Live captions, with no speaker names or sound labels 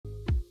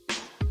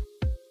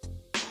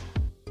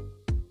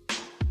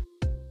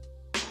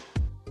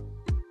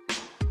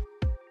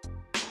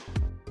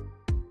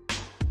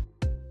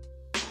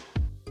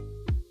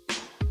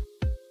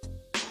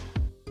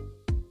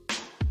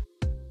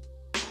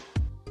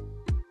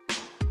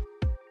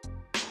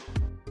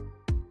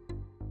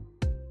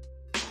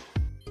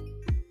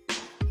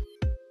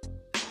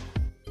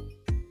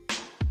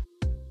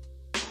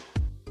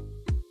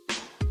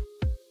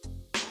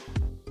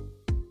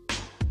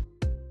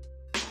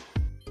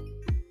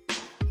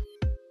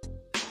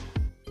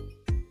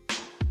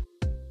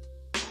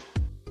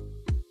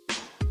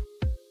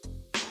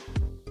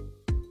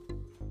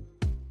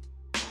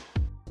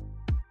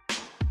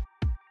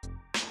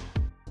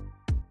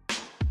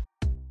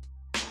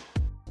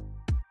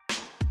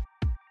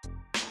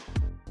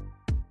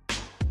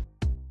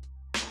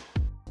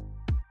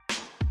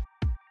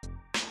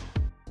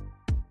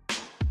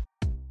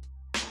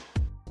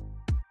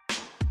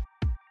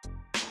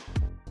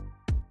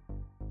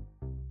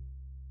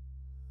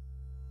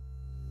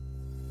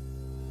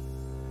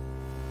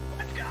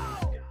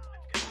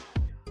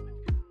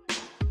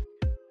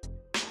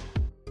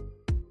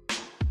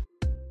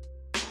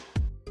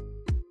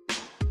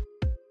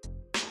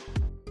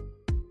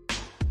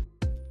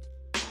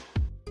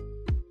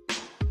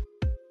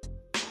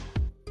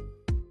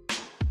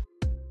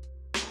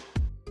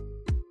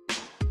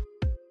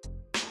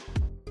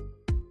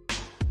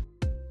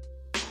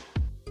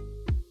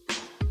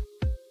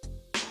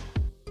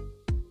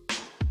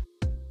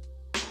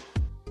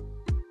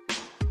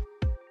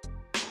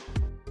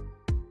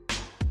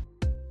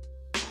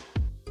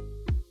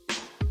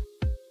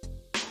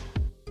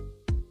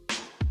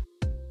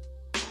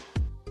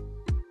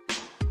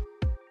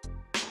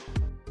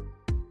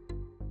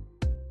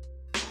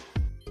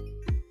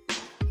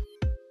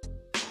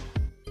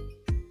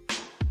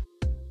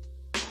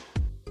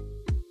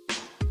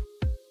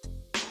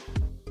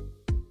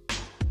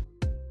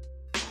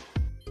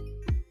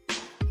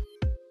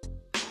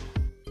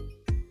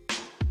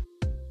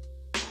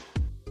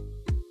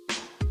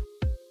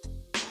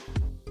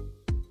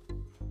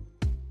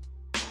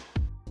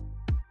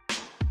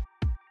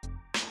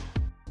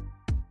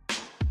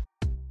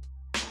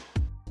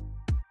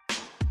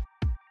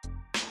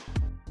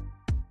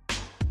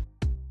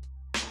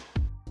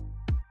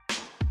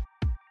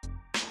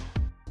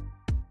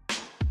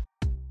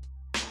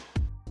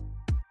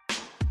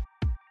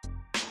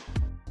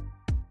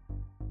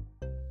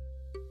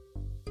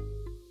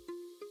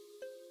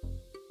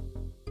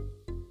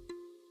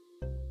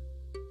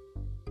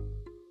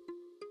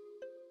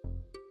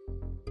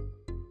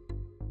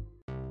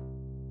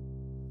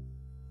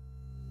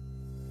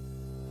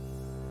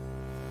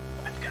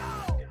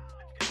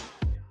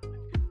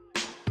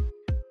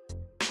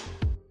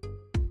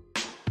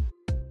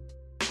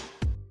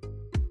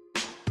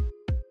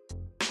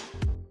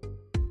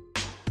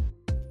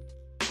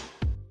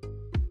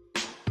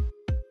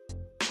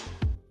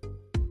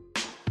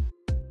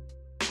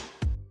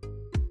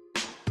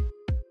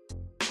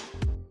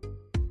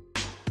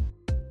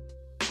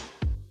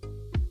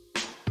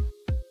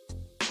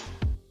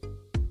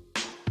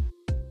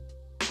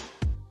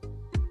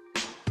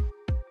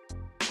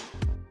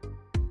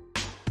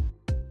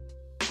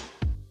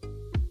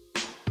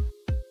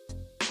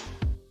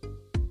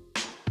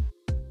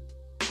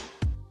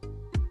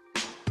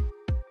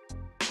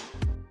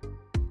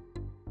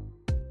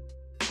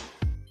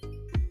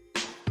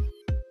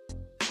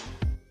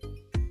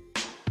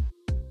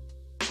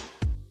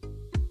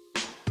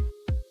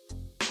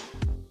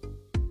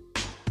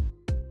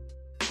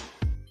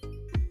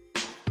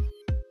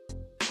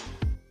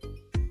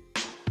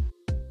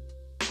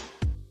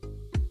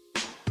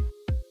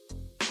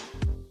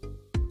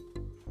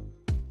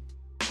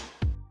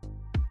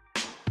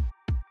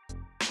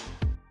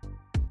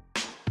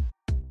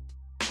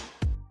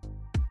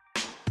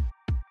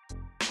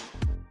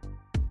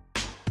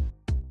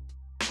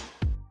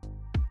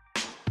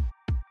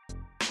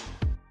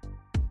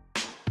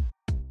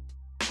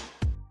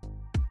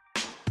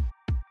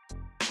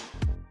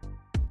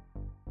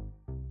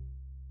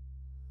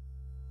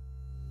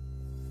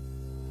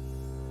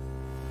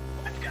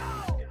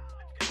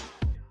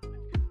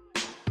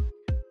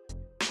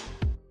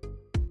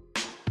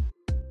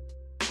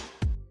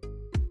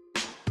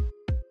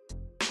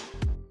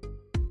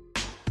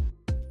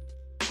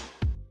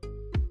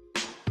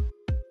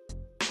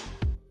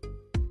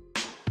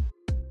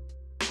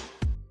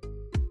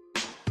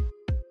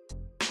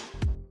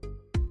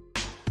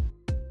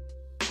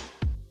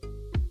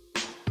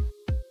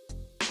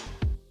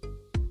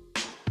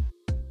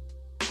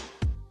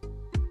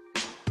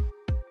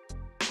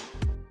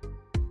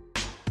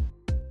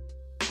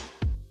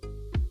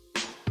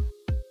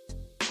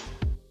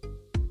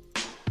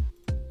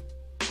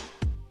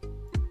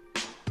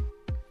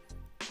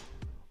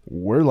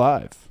We're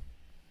live.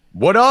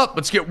 What up?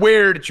 Let's get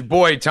weird. It's your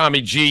boy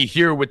Tommy G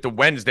here with the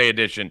Wednesday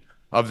edition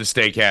of the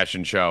Stay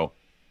Cashin show.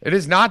 It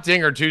is not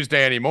Dinger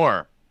Tuesday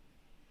anymore,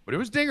 but it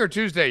was Dinger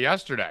Tuesday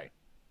yesterday.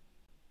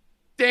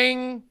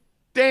 Ding,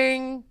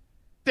 ding,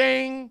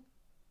 ding,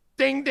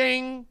 ding,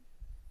 ding.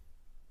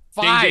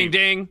 Five. Ding,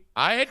 ding, ding.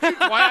 I hit you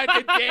twice. I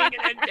did ding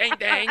and then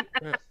ding,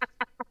 ding.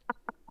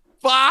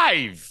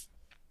 5.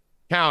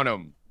 Count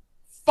them.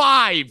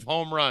 5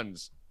 home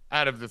runs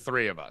out of the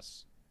 3 of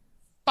us.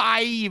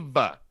 5.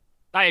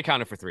 I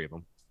accounted for 3 of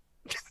them.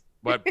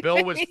 But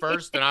Bill was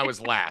first and I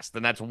was last,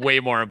 and that's way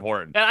more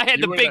important. And I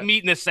had the big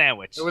meat in the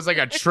sandwich. It was like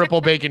a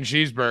triple bacon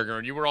cheeseburger,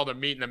 and you were all the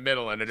meat in the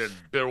middle, and it did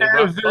Bill.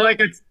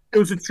 It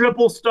was a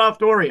triple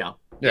stuffed Oreo.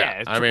 Yeah,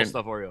 it's I triple mean,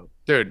 stuff Oreo.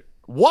 dude,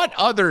 what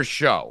other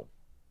show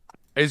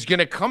is going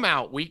to come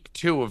out week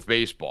 2 of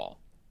baseball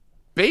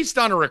based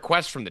on a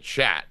request from the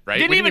chat? Right?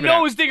 Didn't even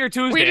know it was Dinger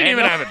Tuesday. We didn't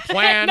even have it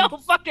planned. No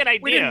fucking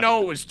idea. We didn't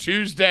know it was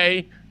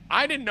Tuesday.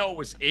 I didn't know it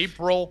was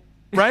April.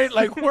 Right?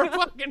 Like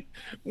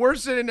we're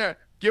sitting there.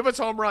 Give us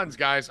home runs,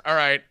 guys. All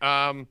right.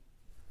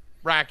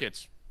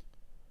 Rackets.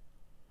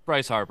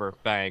 Bryce Harper,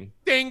 bang.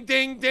 Ding,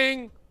 ding,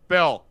 ding.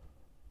 Bill.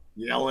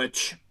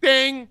 Yelich.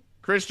 Ding.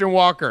 Christian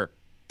Walker.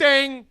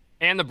 Ding.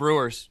 And the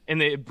Brewers. And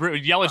the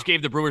Yelich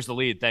gave the Brewers the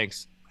lead.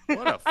 Thanks.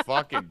 What a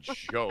fucking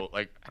show.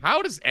 Like,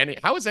 how does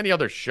any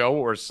other show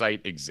or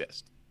site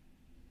exist?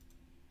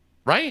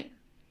 Right?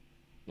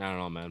 I don't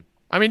know, man.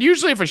 I mean,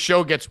 usually if a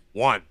show gets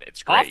 1,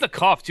 it's great. Off the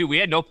cuff, too. We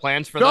had no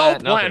plans for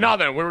that.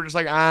 Nothing. We were just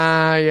like,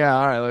 yeah,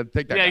 all right, let's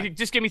take that. Yeah, guy.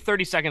 just give me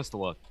 30 seconds to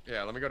look.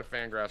 Yeah, let me go to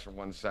Fangraphs for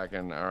 1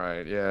 second. All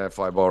right, yeah,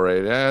 fly ball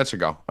rate. Yeah, that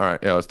should go. All right,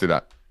 yeah, let's do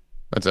that.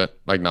 That's it.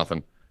 Like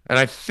nothing. And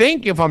I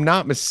think, if I'm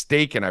not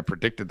mistaken, I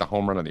predicted the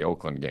home run of the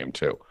Oakland game,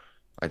 too.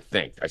 I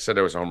think. I said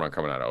there was a home run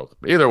coming out of Oakland.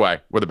 But either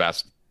way, we're the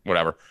best.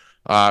 Whatever.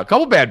 A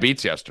couple bad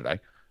beats yesterday.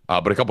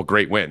 But a couple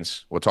great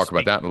wins. We'll talk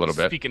about that in a little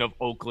bit. Speaking of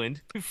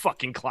Oakland, you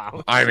fucking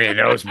clowns. I mean,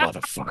 those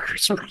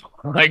motherfuckers.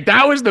 Like,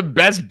 that was the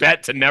best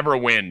bet to never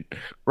win,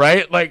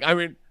 right? Like, I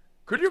mean,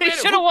 could you? They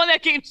should have won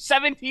that game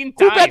 17 times.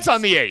 Who bets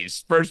on the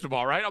A's, first of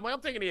all, right? I'm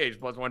taking the A's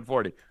plus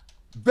 140.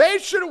 They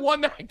should have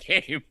won that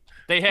game.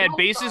 They had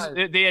bases.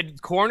 They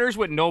had corners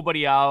with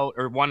nobody out,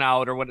 or 1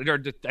 out, or what? I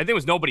think it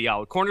was nobody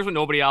out. Corners with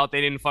nobody out.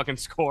 They didn't fucking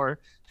score.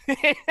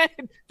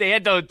 They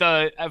had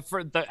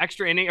for the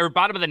extra inning or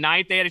bottom of the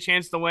 9th. They had a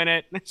chance to win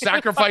it.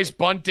 Sacrifice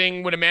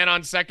bunting with a man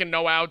on second,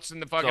 no outs in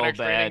the fucking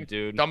extra inning.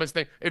 Dude. Dumbest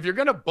thing. If you're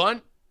gonna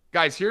bunt,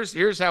 guys, here's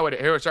how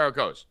it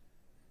goes.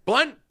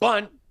 Bunt,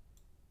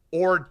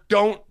 or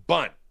don't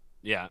bunt.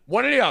 Yeah,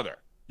 one or the other.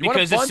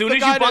 Because as soon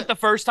as you bunt the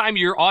first time,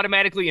 you're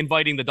automatically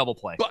inviting the double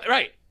play.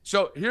 Right.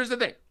 So here's the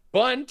thing: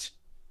 bunt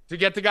to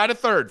get the guy to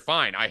third.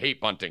 Fine. I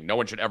hate bunting. No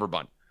one should ever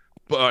bunt,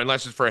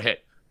 unless it's for a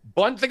hit.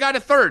 Bunt the guy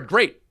to third.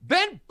 Great.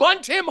 Then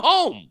bunt him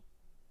home.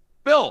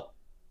 Bill,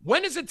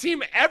 when has a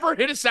team ever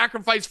hit a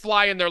sacrifice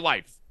fly in their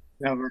life?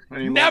 Never.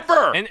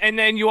 Never. And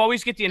then you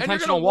always get the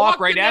intentional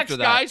walk right after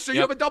that. Guy, so you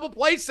have a double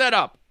play set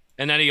up.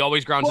 And then he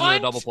always grounds into a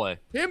double play.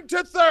 Him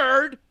to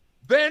third,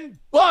 then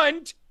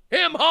bunt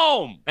him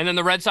home. And then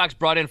the Red Sox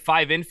brought in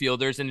 5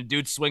 infielders, and the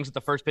dude swings at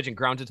the first pitch and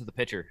grounds it to the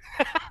pitcher.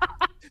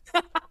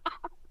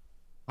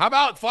 How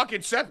about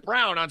fucking Seth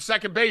Brown on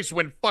second base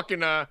when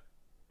fucking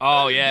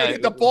oh, yeah. He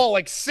hit the ball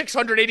like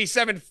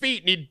 687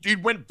 feet, and he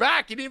went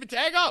back. He didn't even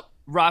tag up.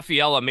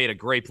 Rafaela made a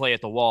great play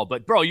at the wall.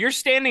 But, bro, you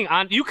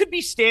could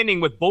be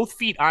standing with both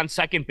feet on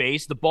second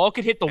base. The ball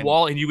could hit the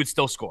wall, and you would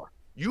still score.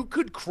 You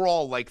could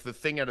crawl like the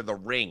thing out of the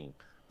ring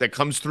that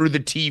comes through the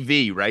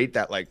TV, right?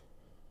 That, like...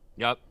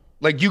 Yep.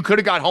 Like, you could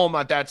have got home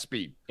at that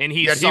speed. And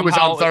he was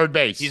on third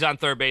base. He's on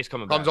third base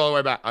coming back. Comes all the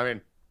way back. I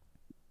mean...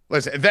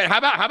 Listen, then how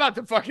about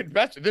the fucking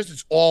best? This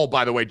is all,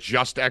 by the way,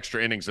 just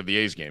extra innings of the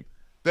A's game.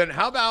 Then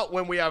how about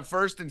when we have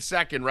first and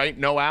second, right?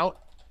 No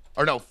out?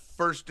 Or no,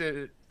 first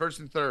and third. First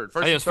and third.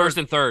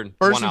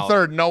 First and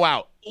third, no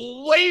out.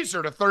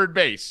 Laser to third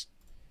base.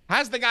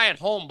 Has the guy at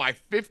home by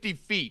 50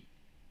 feet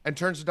and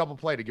turns a double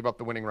play to give up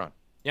the winning run.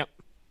 Yep.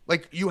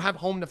 Like, you have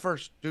home to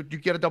first. Dude, you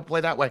get a double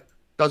play that way.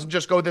 Doesn't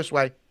just go this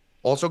way.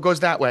 Also goes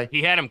that way.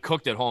 He had him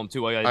cooked at home,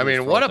 too. I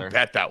mean, what a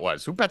bet that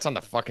was. Who bets on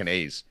the fucking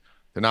A's?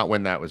 To not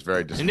win that was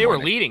very disappointing. And they were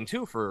leading,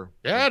 too, for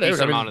a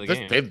decent amount of the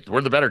game. They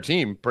were the better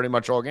team pretty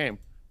much all game.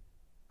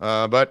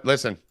 But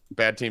listen,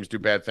 bad teams do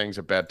bad things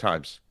at bad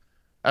times.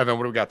 Evan,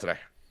 what do we got today?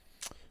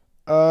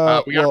 We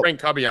got to bring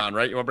Cubby on,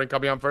 right? You want to bring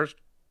Cubby on first?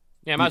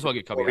 Yeah, might as well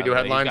get Cubby on. We do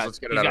headlines. Let's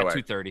get it out of the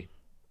way.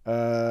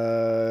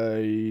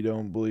 2:30. I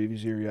don't believe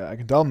he's here yet. I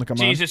can tell him to come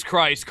on. Jesus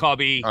Christ,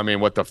 Cubby. I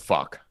mean, what the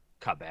fuck?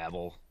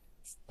 Cababble.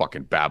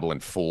 Fucking babbling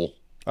fool.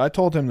 I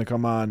told him to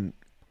come on.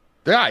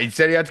 Yeah, he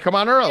said he had to come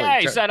on early.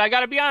 Yeah, he said, I got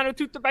to be on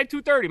by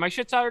 2:30. My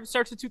shit starts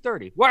at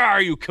 2:30. Where are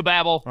you,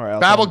 Cababble? All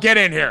right, Babble, get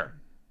in here.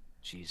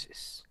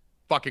 Jesus.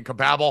 Fucking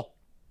Cababble.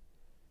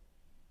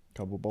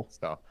 Cubbable.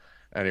 So,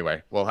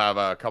 anyway, we'll have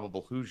a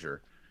Cubbable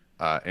Hoosier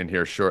in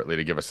here shortly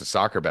to give us a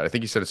soccer bet. I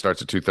think he said it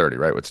starts at 2:30,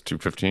 right? What's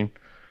 2:15?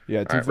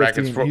 Yeah, 2:15. Right,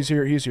 he's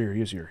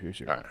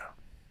here. All right.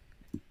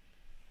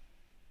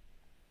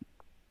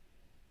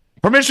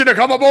 Permission to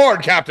come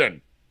aboard,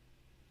 Captain.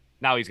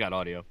 Now he's got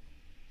audio.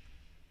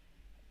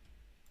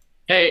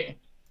 Hey,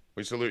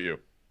 We salute you.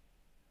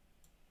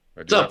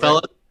 what's up,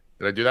 fella?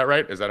 Did I do that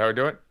right? Is that how I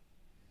do it?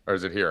 Or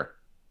is it here?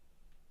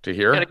 To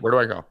here? Where do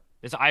I go?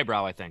 It's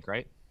eyebrow, I think,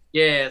 right?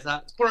 Yeah, it's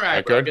not. It's corner Is that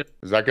eyebrow. good?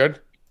 Is that good?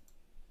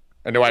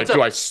 And do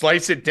I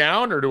slice it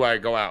down or do I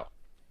go out?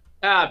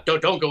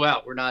 Don't go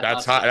out. We're not.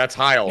 That's high. That's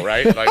Heil,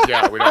 right? Like,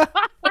 yeah, we don't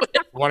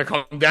want to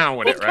come down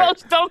with it,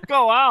 right? Don't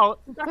go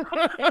out.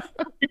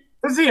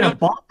 Is he in a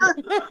bunker?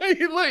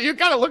 You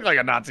kind of look like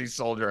a Nazi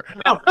soldier.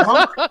 I'm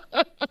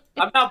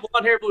not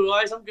blonde hair, blue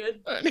eyes. I'm good.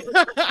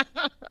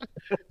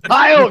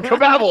 Heil,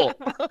 kababble.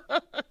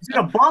 He's in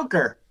a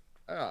bunker.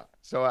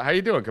 So how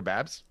you doing,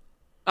 kebabs?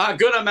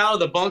 Good. I'm out of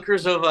the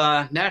bunkers of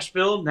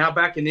Nashville. Now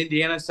back in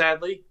Indiana,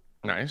 sadly.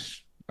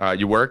 Nice.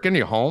 You working?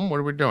 You home? What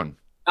are we doing?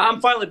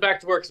 I'm finally back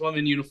to work, so I'm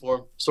in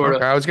uniform, sort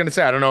of. I was gonna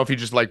say, I don't know if you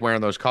just like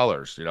wearing those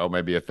colors. You know,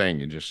 maybe a thing.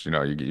 You just, you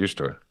get used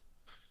to it.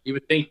 You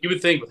would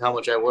think with how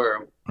much I wear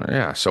them.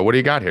 Yeah. So what do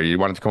you got here? You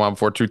wanted to come on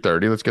before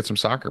 2:30? Let's get some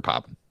soccer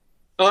popping.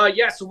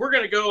 Yeah. So we're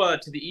gonna go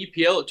to the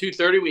EPL at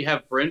 2:30. We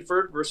have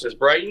Brentford versus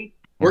Brighton.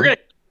 We're gonna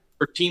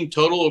for team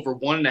total over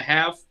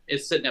 1.5.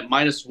 It's sitting at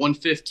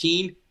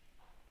 -115.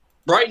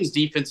 Brighton's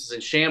defense is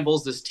in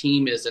shambles. This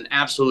team is an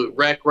absolute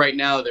wreck right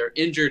now. They're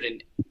injured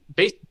in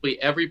basically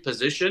every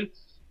position.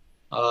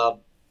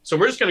 So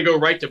we're just going to go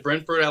right to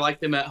Brentford. I like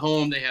them at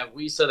home. They have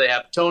Wisa. They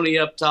have Tony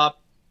up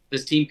top.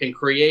 This team can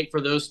create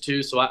for those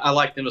two, so I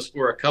like them to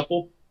score a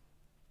couple.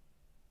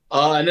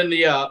 And then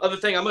the other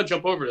thing, I'm going to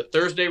jump over to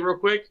Thursday real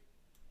quick.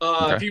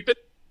 If you've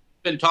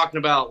been talking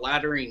about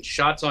laddering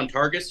shots on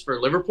targets for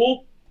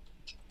Liverpool,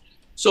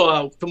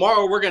 so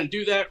tomorrow we're going to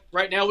do that.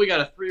 Right now we got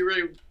a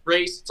 3-way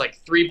race. It's like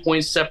 3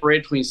 points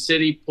separated between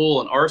City,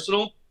 Pool, and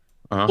Arsenal.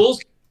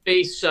 Bulls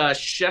face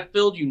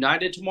Sheffield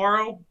United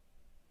tomorrow,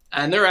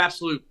 and they're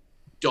absolute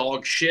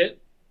dog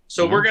shit.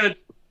 So we're going to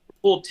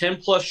pull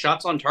 10-plus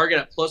shots on target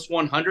at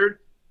 +100.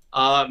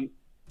 I'm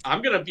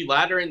going to be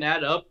laddering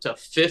that up to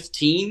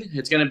 15.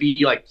 It's going to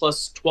be like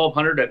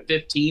 +1,200 at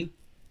 15.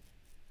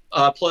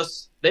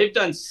 Plus, they've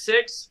done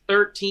 6,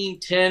 13,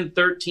 10,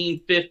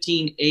 13,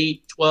 15,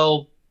 8,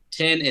 12,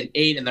 10, and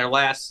 8 in their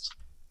last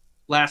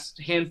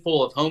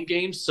handful of home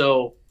games.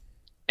 So,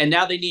 and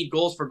now they need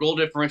goals for goal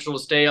differential to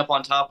stay up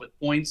on top with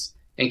points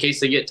in case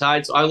they get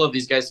tied. So I love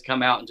these guys to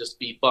come out and just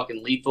be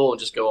fucking lethal and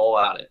just go all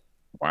at it.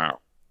 Wow.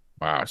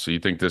 So you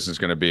think this is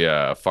going to be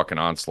a fucking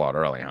onslaught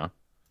early, huh?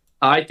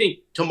 I think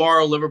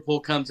tomorrow Liverpool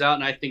comes out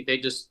and I think they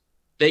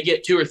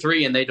get 2 or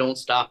 3 and they don't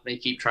stop. They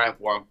keep trying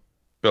for them.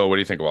 Bill, what do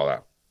you think of all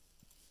that?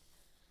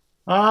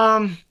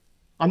 I'm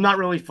not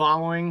really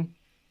following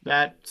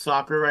that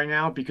soccer right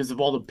now because of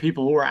all the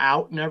people who are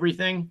out and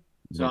everything.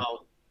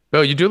 So,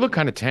 Bill, you do look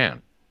kind of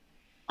tan.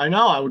 I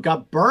know. I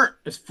got burnt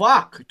as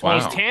fuck. Wow.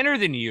 He's tanner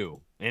than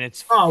you, and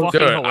it's Oh, fucking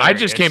Dude, hilarious. I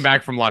just came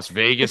back from Las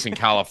Vegas in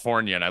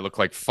California, and I look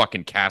like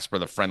fucking Casper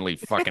the Friendly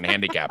fucking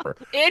handicapper.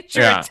 It's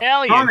your Yeah.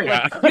 Italian. Tommy, You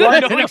have what? no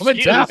I'm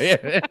excuse.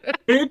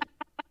 Italian.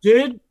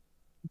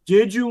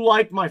 Did you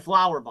like my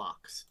flower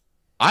box?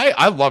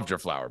 I loved your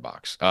flower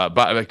box.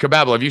 But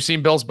Kababble, have you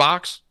seen Bill's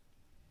box?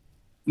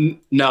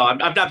 No,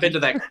 I've not been to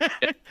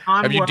that.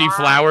 Have you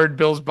deflowered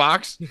Bill's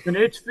box? When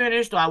it's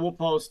finished, I will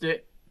post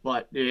it,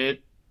 but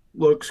it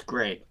looks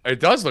great.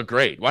 It does look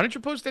great. Why don't you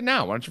post it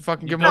now? Why don't you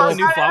fucking give him built a a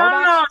little new flower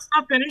box? No, it's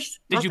not finished.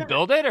 Did you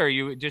build it, or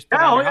you just put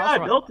it Yeah, on your house?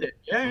 I built it.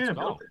 Yeah, Let's I go.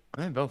 built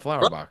it. Hey, Bill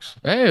flower box.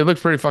 Hey, it looks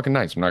pretty fucking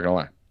nice. I'm not gonna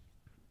lie.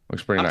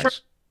 Looks pretty I'm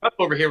nice. up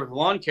over here with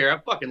lawn care.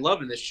 I'm fucking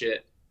loving this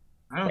shit.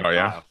 Oh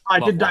yeah. I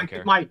Love did. lawn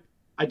care. I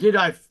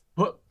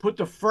put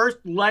the first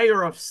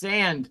layer of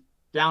sand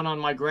down on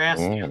my grass.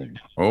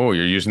 Oh,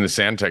 you're using the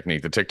sand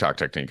technique, the TikTok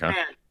technique, huh?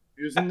 Sand,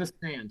 using the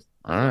sand.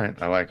 All right,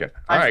 I like it.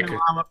 All I right,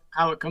 know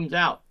how it comes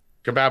out.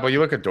 Kababble, you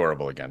look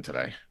adorable again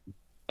today.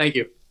 Thank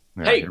you.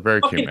 Yeah, Hey, you're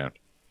very cute, fucking- man.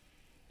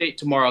 State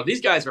tomorrow.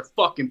 These guys are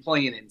fucking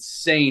playing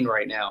insane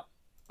right now.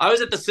 I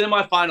was at the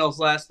semifinals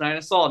last night. I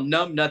saw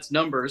numbnuts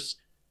numbers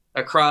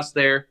across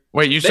there.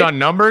 Wait, you saw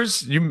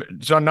numbers? You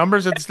saw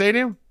numbers at the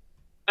stadium?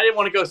 I didn't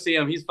want to go see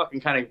him. He's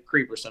fucking kind of a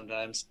creeper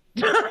sometimes.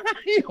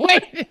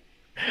 Wait,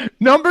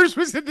 numbers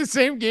was in the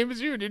same game as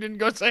you, and you didn't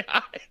go say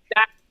hi.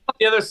 On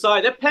the other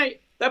side, that place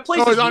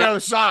Oh, is he's on the other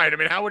side. I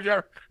mean, how would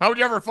you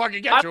ever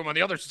fucking get to him on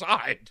the other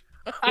side?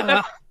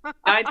 98%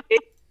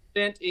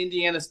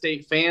 Indiana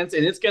State fans,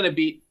 and it's going to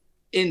be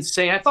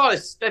insane. I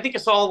think I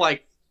saw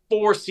like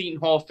 4 Seton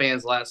Hall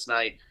fans last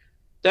night.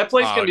 That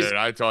place is going to be. Dude,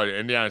 I told you,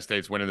 Indiana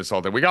State's winning this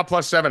whole thing. We got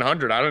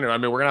 +700. I don't know. I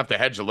mean, we're gonna have to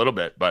hedge a little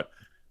bit, but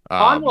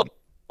Conwell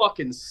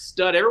fucking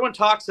stud. Everyone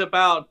talks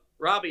about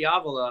Robbie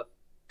Avila.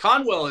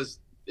 Conwell is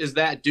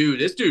that dude.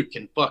 This dude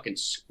can fucking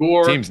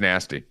score. team's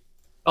nasty.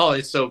 Oh,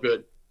 it's so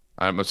good.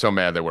 I'm so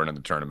mad they weren't in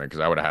the tournament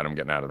because I would have had them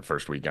getting out of the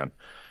first weekend.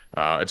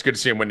 It's good to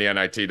see him win the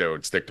NIT though.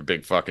 And stick the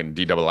big fucking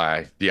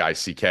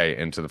DICK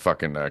into the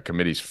fucking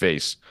committee's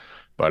face.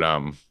 But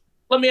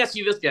Let me ask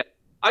you this, guy.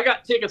 I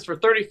got tickets for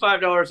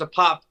 $35 a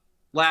pop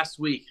last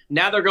week.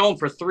 Now they're going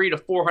for $300 to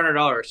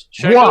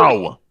 $400.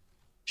 Whoa!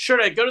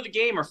 should I go to the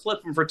game or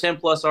flip them for 10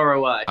 plus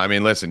ROI? I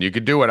mean, listen, you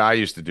could do what I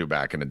used to do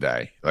back in the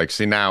day. Like,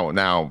 see,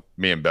 now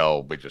me and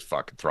Bill, we just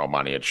fucking throw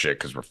money at shit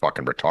because we're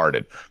fucking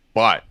retarded.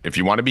 But if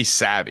you want to be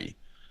savvy,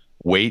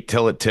 wait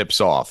till it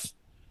tips off,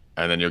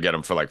 and then you'll get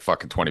them for like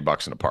fucking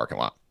 $20 in the parking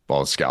lot.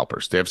 All the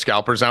scalpers. They have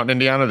scalpers out in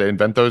Indiana? They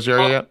invent those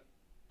area yet?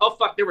 Oh,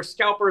 fuck. There were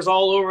scalpers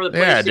all over the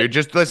place. Yeah, dude.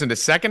 Just listen. The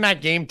second that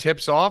game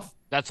tips off.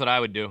 That's what I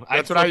would do.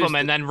 That's I'd what I flip used them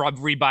and then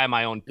rebuy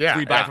my own. Yeah,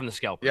 rebuy from the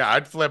scalpers. Yeah,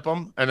 I'd flip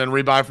them and then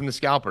rebuy from the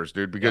scalpers,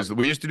 dude. Because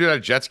we used to do that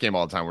at Jets game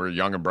all the time. We were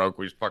young and broke.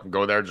 We just fucking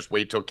go there, just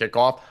wait till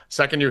kickoff.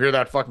 Second you hear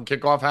that fucking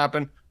kickoff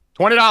happen,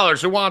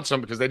 $20. Who wants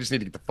them? Because they just need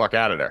to get the fuck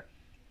out of there.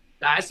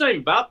 Nah, it's not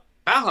even about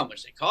how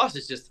much they cost.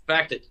 It's just the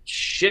fact that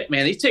shit,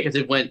 man. These tickets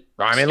have went.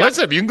 I mean,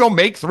 listen, if you can go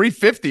make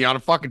 $350 on a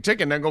fucking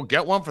ticket and then go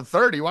get one for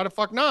 $30, why the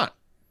fuck not?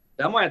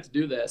 I might have to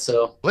do that.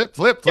 So Flip,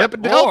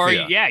 and or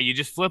you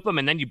just flip them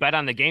and then you bet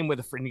on the game with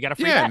and you got a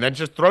free bet. And then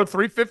just throw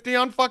 $350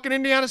 on fucking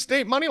Indiana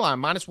State money line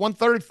minus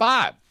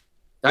 135.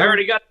 I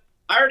already got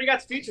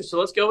the future. So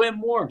let's go in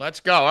more. Let's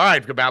go. All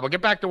right, Babel,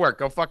 get back to work.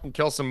 Go fucking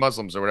kill some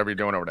Muslims or whatever you're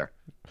doing over there.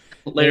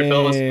 Later,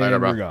 fellas. Later,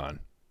 bro. We're gone.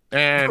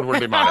 And we're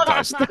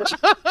demonetized.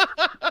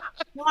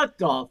 What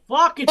the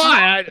fuck? It's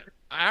Arab,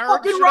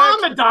 fucking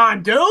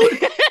Ramadan, dude.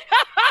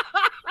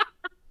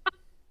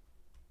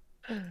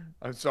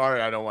 I'm sorry,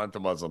 I don't want the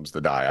Muslims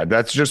to die.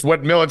 That's just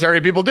what military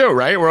people do,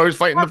 right? We're always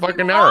fighting the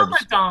fucking Arabs.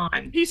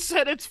 Ramadan. He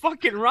said it's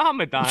fucking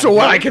Ramadan. So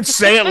what? I can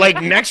say it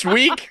like next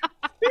week?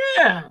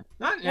 Yeah.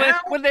 Not now.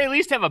 When they at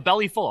least have a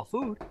belly full of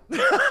food.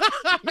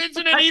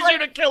 Isn't it easier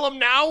to kill them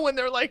now when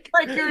they're like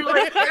That's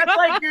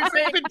like you're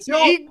saying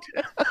fatigued?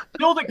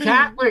 kill the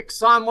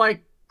Catholics on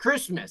like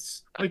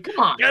Christmas. Like, come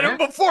on, Get man.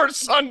 them before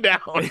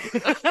sundown.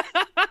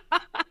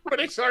 When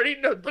they start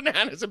eating those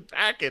bananas in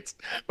packets.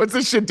 What's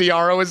the shit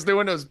Diaro is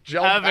doing? Those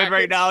gel Evan packets?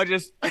 right now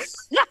just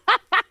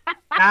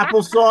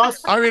Applesauce.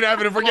 I mean,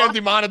 Evan, if we're getting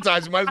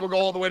demonetized, we might as well go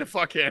all the way to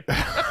fuck in.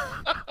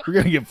 We're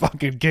gonna get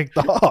fucking kicked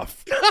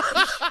off.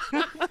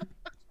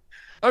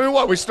 I mean,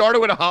 what? We started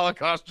with a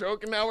Holocaust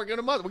joke, and now we're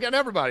getting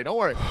everybody. Don't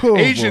worry. Oh,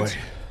 Asians. boy.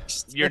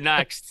 you're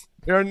next.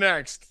 You're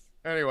next.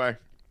 Anyway.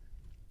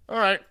 All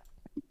right.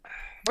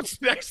 What's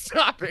the next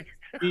topic?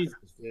 Jesus,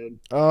 dude.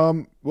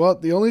 Well,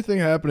 the only thing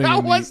happening. That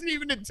in the- wasn't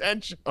even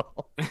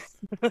intentional.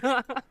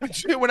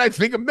 When I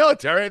think of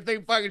military, I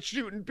think fucking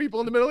shooting people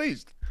in the Middle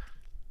East.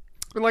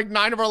 It's been like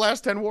 9 of our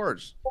last 10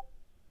 wars.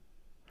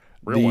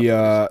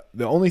 The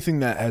only thing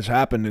that has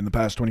happened in the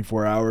past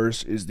 24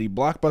 hours is the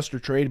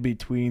blockbuster trade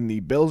between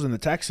the Bills and the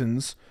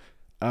Texans,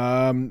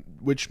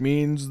 which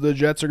means the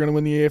Jets are going to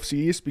win the AFC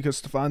East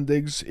because Stephon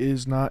Diggs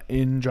is not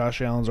in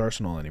Josh Allen's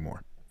arsenal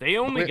anymore. They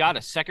only got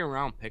a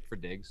second-round pick for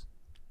Diggs.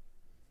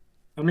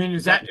 I mean,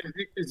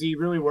 is he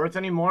really worth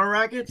any more,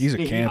 Rackets? He's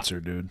a cancer,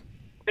 dude.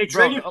 They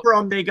traded for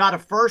him. They got a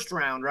first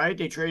round, right?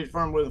 They traded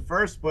for him with a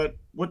first, but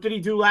what did he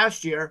do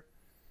last year?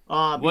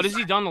 What has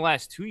he done the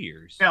last 2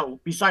 years? Yeah,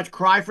 besides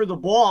cry for the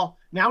ball,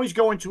 now he's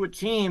going to a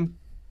team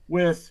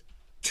with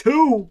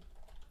 2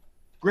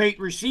 great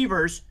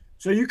receivers.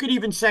 So you could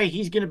even say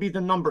he's going to be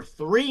the number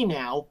 3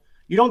 now.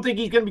 You don't think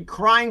he's going to be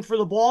crying for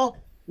the ball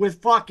with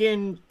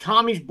fucking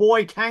Tommy's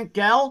boy Tank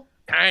Dell?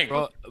 Tank.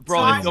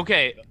 Bro,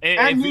 okay.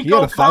 And If, he- He had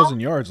 1,000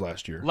 yards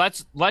last year.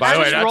 let's By the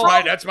way, just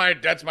roll.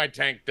 that's my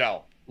Tank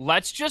Dell.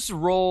 Let's just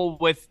roll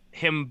with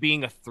him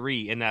being a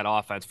 3 in that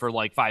offense for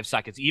like 5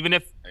 seconds, even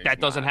if that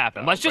doesn't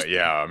happen. Let's just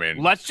I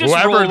mean, let's just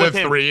whoever roll the with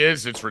him. 3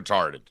 is, it's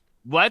retarded.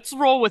 Let's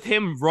roll with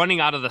him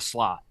running out of the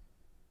slot.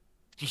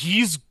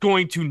 He's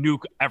going to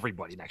nuke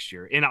everybody next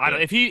year. And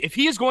if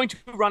he is going to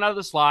run out of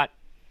the slot,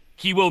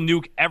 he will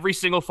nuke every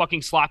single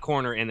fucking slot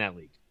corner in that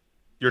league.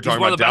 You're He's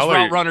talking one about of the best Dell,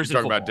 route runners in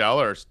talking about football.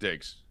 Dell or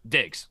Diggs?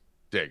 Diggs.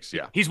 Diggs,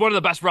 yeah. He's one of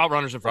the best route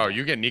runners in Bro, football.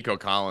 you get Nico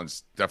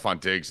Collins, Stephon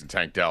Diggs, and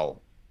Tank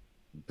Dell.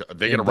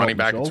 They get a And running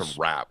back, Dalton it's Schultz.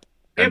 a wrap.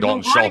 They And have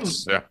no Dalton running.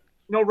 Schultz. Yeah.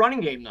 No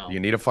running game, though. You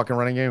need a fucking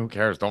running game? Who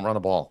cares? Don't run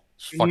the ball.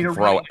 Just You fucking need a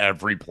throw running-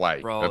 every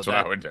play. Bro, That's what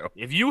I would do.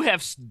 If you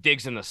have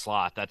Diggs in the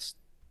slot, that's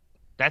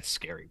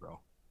scary, bro.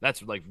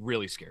 That's like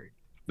really scary.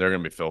 They're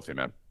gonna be filthy,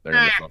 man. They're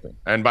gonna be filthy.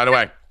 And by the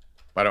way,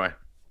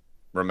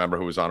 remember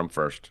who was on them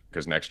first,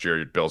 because next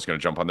year Bill's gonna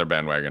jump on their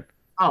bandwagon.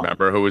 Oh,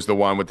 Remember who was the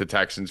one with the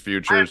Texans I am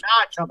futures?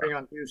 not jumping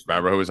on Houston.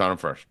 Remember who was on them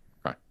first?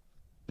 Okay.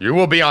 You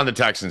will be on the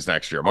Texans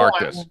next year. Mark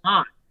I this. will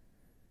not.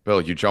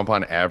 Bill, you jump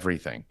on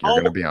everything. You're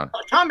gonna be on.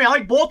 Tommy, I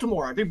like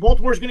Baltimore. I think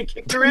Baltimore's going to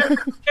kick their ass.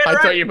 I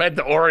thought you meant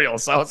the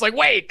Orioles. So I was like,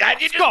 wait,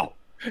 you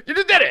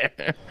just did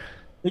it.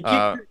 They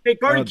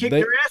already kicked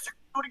they- their ass.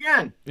 They're going to do it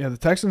again. Yeah, the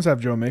Texans have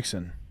Joe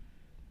Mixon.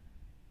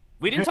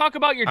 We didn't talk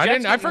about your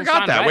Jets. I getting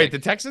forgot Hassan that. Wait, Reddick. the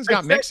Texans I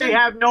got said Mixon? They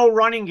have no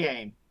running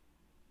game.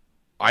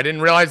 I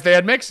didn't realize they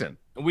had Mixon.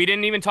 We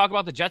didn't even talk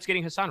about the Jets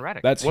getting Hassan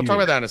Reddick. That's We'll huge. talk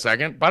about that in a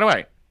second. By the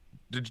way,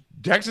 did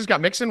Texas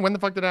got Mixon? When the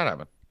fuck did that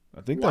happen? I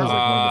think that was like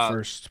one of the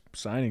first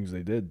signings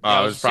they did.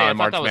 I It was was saying, probably I thought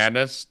March that was-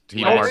 Madness.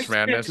 Heat No, of March Mixon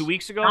Madness. 2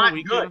 weeks ago, Not a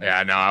week good. ago.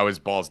 Yeah, no, I was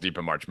balls deep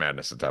in March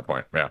Madness at that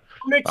point. Yeah.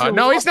 Mixon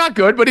No, he's not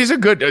good, but he's a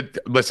good.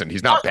 Listen,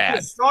 he's not lost bad.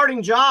 his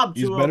starting job.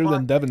 He's to better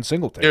than Devin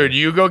Singletary. Dude,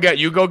 you go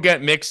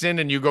get Mixon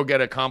and you go get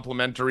a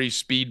complimentary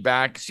speed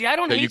back See, I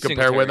don't that hate you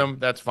compare with Singletary. him.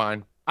 That's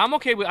fine. I'm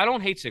okay with. I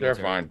don't hate They're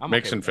Singletary. fine. I'm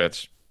Mixon okay with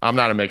fits. I'm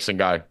not a Mixon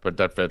guy, but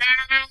that fits.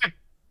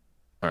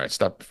 All right,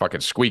 stop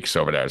fucking squeaks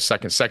over there.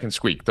 Second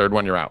squeak. Third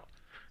one, you're out.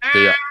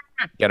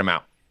 Get him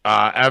out.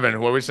 Evan,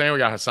 what were we saying? We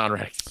got Hassan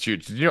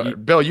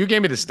Reddick. Bill, you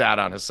gave me the stat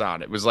on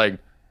Hassan. It's like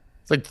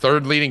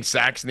third leading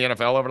sacks in the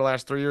NFL over the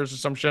last 3 years or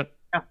some shit.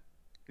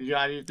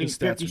 Yeah, you think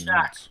 50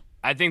 sacks.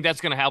 I think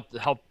that's gonna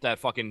help that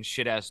fucking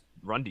shit ass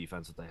run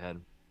defense that they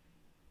had.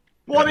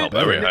 Well,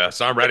 I mean,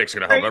 Hassan Reddick's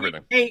gonna help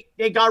everything.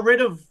 They got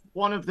rid of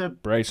one of the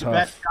Bryce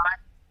best Huff. guys,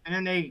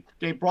 and then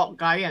they brought a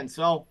guy in.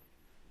 So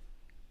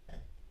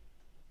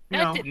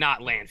That did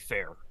not land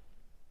fair.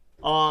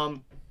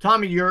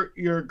 Tommy,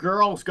 your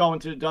girl's going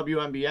to the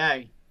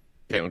WNBA.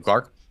 Caitlin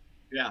Clark?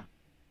 Yeah.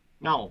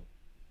 No.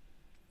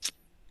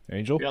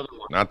 Angel? The other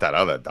one. Not that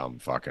other dumb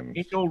fucking.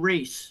 Angel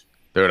Reese.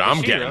 Dude,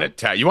 I'm getting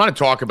attacked. You want to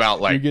talk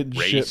about like You're getting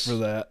race? shit for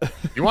that.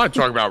 You want to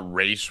talk about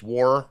race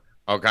war?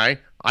 Okay.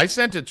 I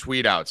sent a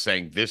tweet out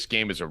saying this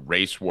game is a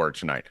race war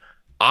tonight.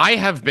 I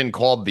have been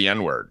called the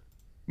N-word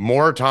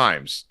more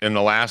times in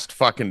the last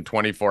fucking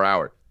 24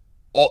 hours.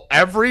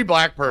 Every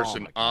black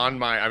person on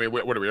my, I mean,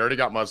 what do we already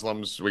got?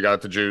 Muslims, we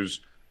got the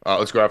Jews.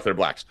 Let's go after the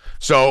blacks.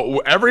 So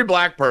every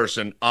black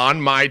person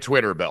on my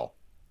Twitter, Bill,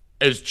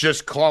 is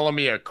just calling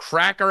me a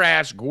cracker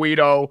ass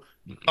Guido,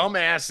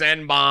 dumbass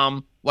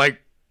N-bomb.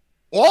 Like,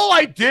 all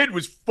I did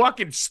was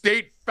fucking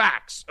state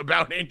facts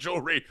about Angel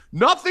Reese.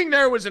 Nothing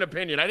there was an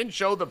opinion. I didn't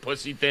show the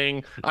pussy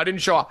thing.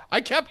 I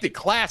kept it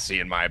classy,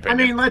 in my opinion.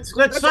 I mean,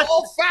 let's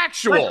all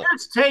factual.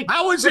 Let's take.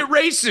 How is it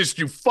racist,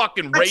 you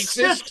fucking Let's racist?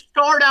 just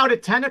start out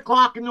at 10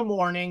 o'clock in the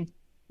morning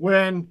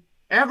when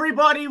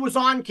everybody was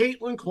on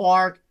Caitlin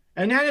Clark,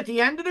 and then at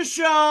the end of the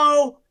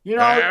show,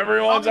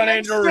 everyone's on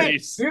Angel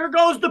Reese. Here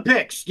goes the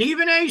pick: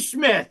 Stephen A.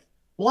 Smith,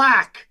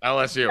 black,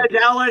 LSU. at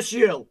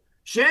LSU.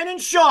 Shannon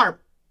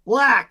Sharp,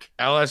 black,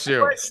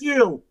 LSU.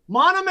 LSU.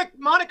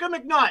 Monica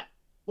McNutt,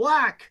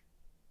 black,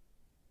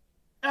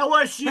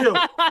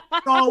 LSU.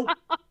 So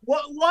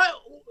what?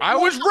 I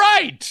was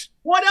right.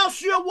 What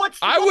else?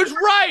 I was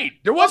right.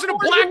 There wasn't a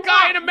black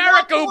guy in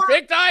America who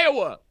picked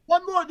Iowa.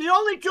 One more. The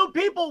only two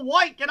people,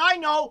 white, that I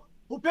know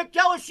who picked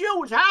LSU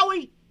was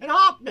Howie and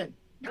Hoffman.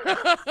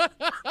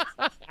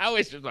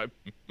 Howie's just like.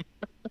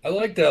 I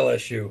liked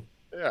LSU.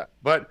 Yeah,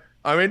 but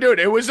I mean, dude,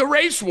 it was a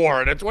race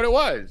war. That's what it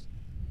was.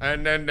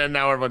 And then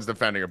now everyone's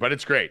defending her, but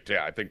it's great.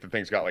 Yeah, I think the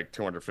thing's got like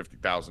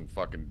 250,000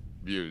 fucking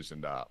views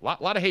and a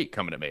lot of hate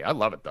coming at me. I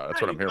love it though.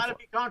 That's what I'm here for.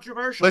 Be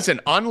controversial.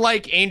 Listen,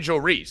 unlike Angel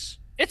Reese,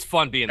 It's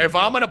fun being. if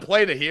I'm gonna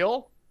play the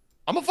heel,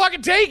 I'm gonna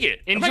fucking take it.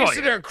 I'm not gonna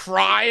sit there and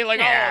cry like,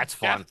 Yeah, it's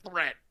death fun.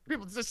 threat.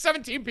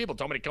 17 people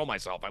told me to kill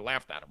myself. I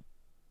laughed at them.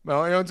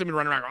 Well, you don't see me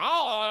running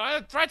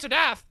around. Threats of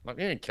death. Like,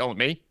 you ain't killing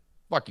me.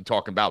 Fuck you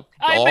talking about,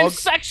 dog? I've been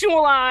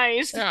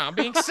sexualized. Yeah, I'm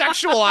being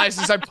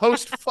sexualized as I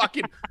post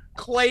fucking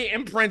clay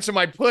imprints of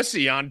my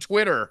pussy on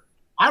Twitter.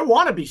 I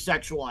want to be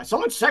sexualized.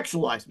 Someone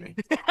sexualize me.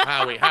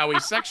 Howie,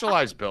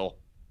 sexualized Bill.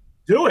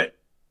 Do it.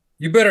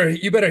 You better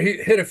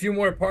hit a few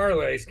more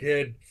parlays,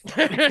 kid.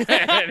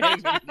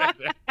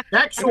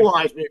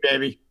 Sexualize me,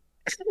 baby.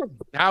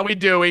 Howie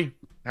Dewey,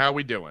 how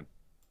we doing?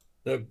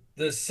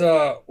 This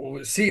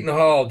Seton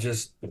Hall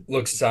just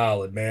looks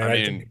solid,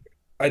 man.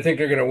 I think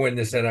they're gonna win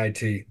this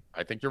NIT.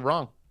 I think you're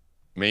wrong.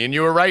 Me and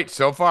you were right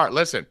so far.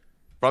 Listen,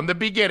 from the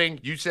beginning,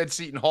 you said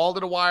Seton Hall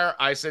to the wire.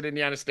 I said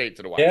Indiana State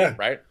to the wire. Yeah.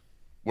 Right?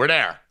 We're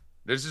there.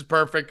 This is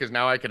perfect because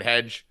now I could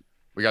hedge.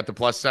 We got the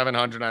plus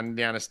 700 on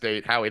Indiana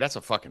State. Howie, that's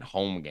a fucking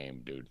home game,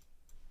 dude.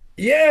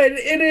 Yeah,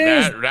 it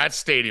is. That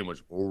stadium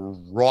was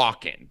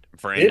rocking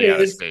for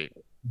Indiana State.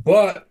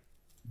 But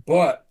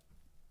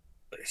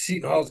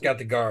Seton Hall's got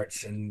the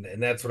guards, and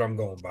that's what I'm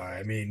going by.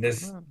 I mean,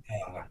 this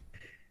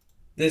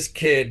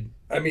kid,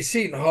 I mean,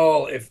 Seton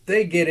Hall, if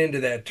they get into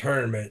that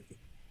tournament,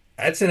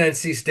 that's an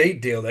NC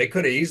State deal. They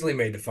could have easily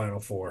made the Final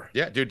Four.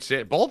 Yeah,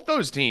 dude, both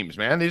those teams,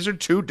 man, these are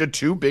the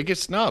two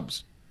biggest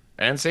snubs.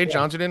 And St.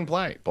 John's, who didn't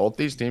play. Both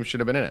these teams should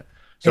have been in it.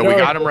 So we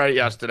got them right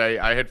yesterday.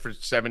 I hit for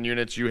 7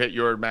 units. You hit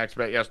your max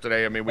bet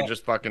yesterday. I mean, we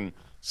just fucking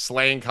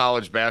slaying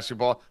college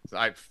basketball.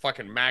 I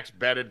fucking max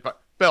betted.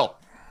 Bill,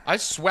 I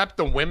swept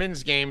the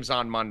women's games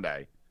on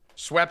Monday.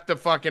 Swept the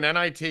fucking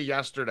NIT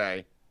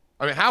yesterday.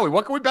 I mean, Howie,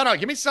 what can we bet on?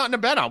 Give me something to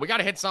bet on. We got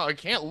to hit something. I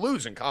can't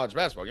lose in college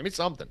basketball. Give me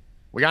something.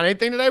 We got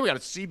anything today? We got a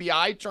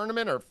CBI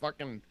tournament or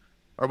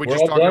are we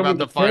just talking about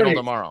the final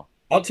tomorrow?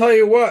 I'll tell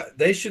you what,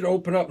 they should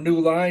open up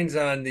new lines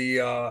on the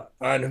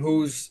on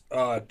who's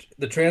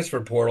the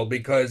transfer portal,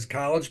 because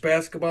college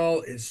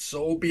basketball is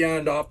so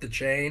beyond off the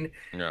chain.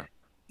 Yeah.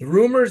 The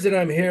rumors that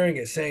I'm hearing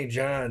at St.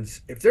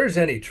 John's, if there's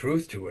any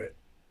truth to it,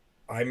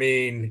 I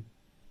mean,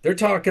 they're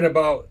talking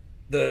about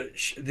the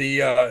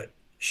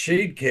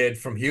Sheed kid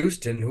from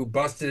Houston who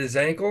busted his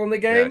ankle in the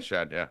game. Yeah,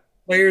 Shad, yeah.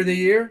 Player of the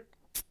year.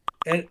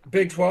 And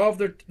Big 12,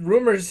 the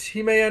rumors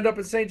he may end up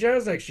at St.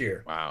 John's next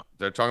year. Wow.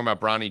 They're talking about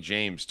Bronny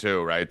James,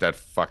 too, right? That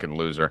fucking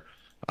loser.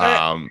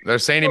 They're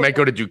saying he might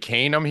go to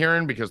Duquesne, I'm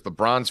hearing, because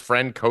LeBron's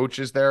friend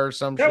coaches there or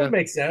some shit. That would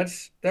make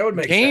sense.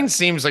 Duquesne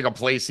seems like a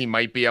place he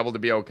might be able to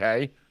be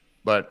okay.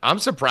 But I'm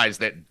surprised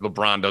that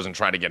LeBron doesn't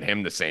try to get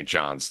him to St.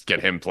 John's,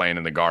 get him playing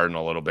in the Garden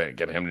a little bit,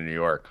 get him to New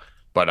York.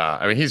 But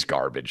I mean, he's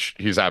garbage.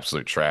 He's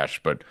absolute trash.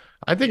 But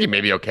I think he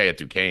may be okay at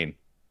Duquesne.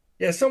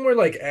 Yeah, somewhere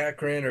like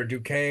Akron or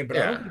Duquesne. But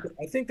Yeah.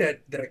 I think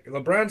that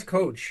LeBron's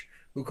coach,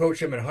 who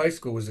coached him in high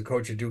school, was the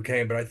coach at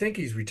Duquesne. But I think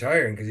he's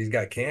retiring because he's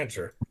got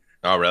cancer.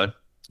 Oh, really?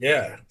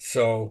 Yeah,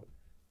 so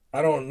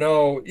I don't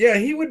know. Yeah,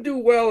 he would do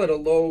well at a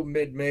low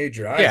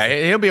mid-major. Yeah,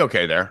 he'll be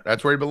okay there.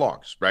 That's where he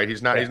belongs, right?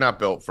 He's Yeah. not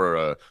built for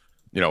a,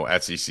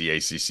 SEC,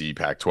 ACC,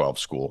 Pac-12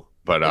 school.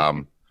 But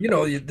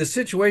The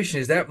situation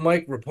is that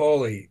Mike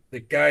Rapoli,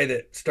 the guy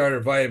that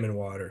started Vitamin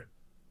Water,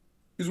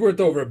 he's worth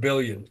over $1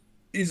 billion.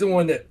 He's the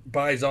one that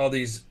buys all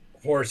these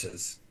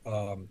horses.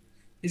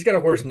 He's got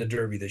a horse in the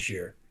Derby this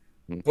year.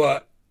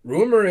 But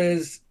rumor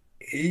is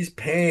he's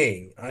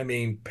paying. I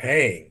mean,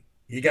 paying.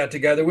 He got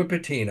together with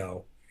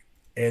Patino,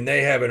 and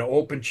they have an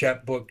open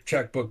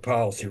checkbook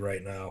policy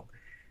right now.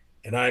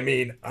 And I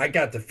mean, I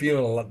got the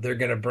feeling they're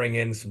going to bring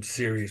in some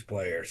serious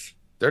players.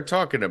 they're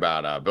talking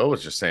about, Bill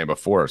was just saying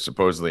before,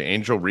 supposedly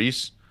Angel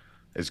Reese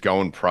is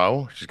going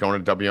pro. She's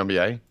going to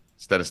WNBA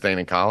instead of staying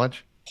in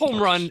college. Home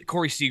run,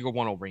 Corey Seager,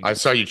 1-0 Rangers. I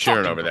saw you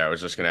cheering over there. I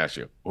was just going to ask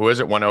you. Who is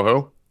it? 1-0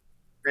 who?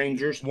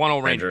 Rangers.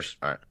 1-0 Rangers.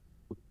 All right.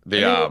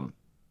 The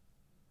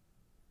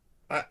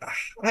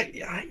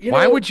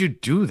Why would you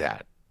do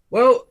that?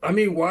 Well, I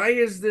mean, why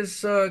is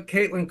this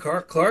Caitlin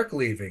Clark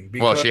leaving?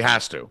 Well, she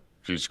has to.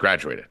 She's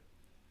graduated.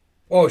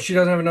 Oh, she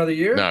doesn't have another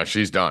year? No,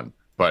 she's done.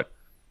 But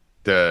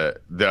the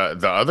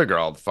other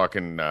girl,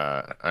 fucking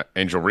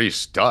Angel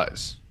Reese,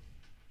 does.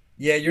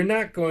 Yeah, you're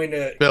not going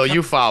to Bill,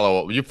 you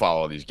follow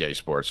these gay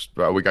sports.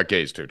 We got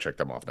gays too. Check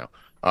them off now.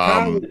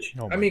 college.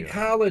 oh I my mean, God.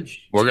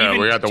 college. We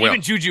got the wheel.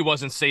 Even Juju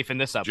wasn't safe in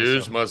this episode.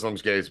 Jews,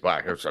 Muslims, gays,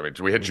 black. I mean,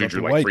 we hit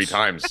Juju the like 3 whites.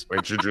 times. We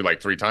hit Juju like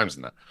 3 times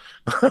in that.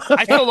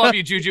 I still love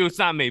you, Juju. It's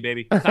not me,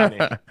 baby. It's not me.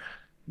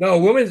 No,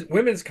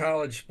 women's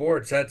college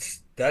sports.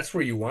 That's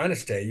where you want to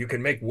stay. You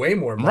can make way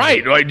more money.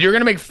 Right, like you're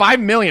gonna make $5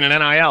 million in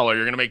NIL, or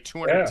you're gonna make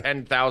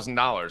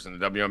 $210,000 in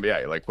the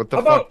WNBA. Like, what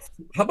the fuck?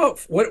 How about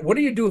what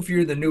do you do if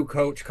you're the new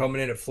coach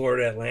coming in at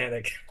Florida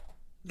Atlantic?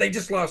 They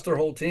just lost their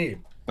whole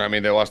team. I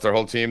mean, they lost their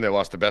whole team. They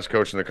lost the best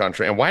coach in the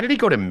country. And why did he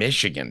go to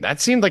Michigan? That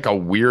seemed like a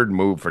weird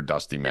move for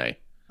Dusty May.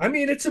 I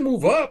mean, it's a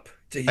move up.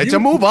 It's a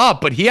move up,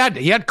 but he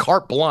had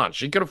carte blanche.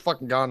 He could have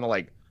fucking gone to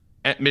like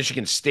at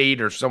Michigan State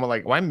or someone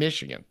like. Why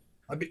Michigan?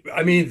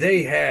 I mean,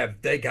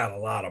 they got a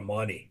lot of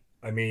money.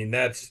 I mean,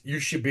 you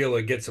should be able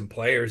to get some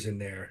players in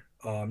there.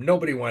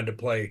 Nobody wanted to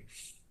play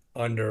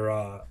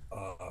under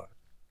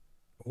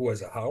who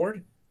was it,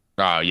 Howard?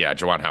 Yeah,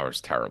 Juwan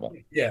Howard's terrible.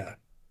 Yeah,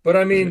 but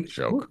I mean,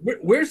 joke.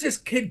 where's this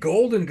kid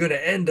Golden going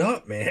to end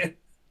up, man?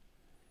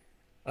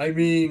 I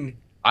mean,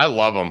 I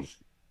love him.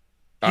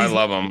 I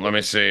love him. Let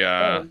me see.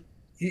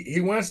 He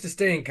wants to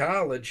stay in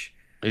college.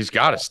 He's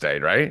got to stay,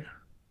 right?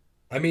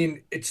 I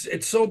mean,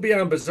 it's so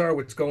beyond bizarre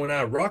what's going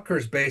on.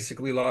 Rutgers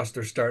basically lost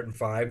their starting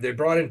 5. They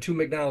brought in 2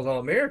 McDonald's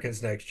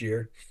All-Americans next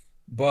year,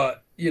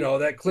 but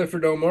that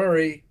Clifford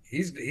O'Murray,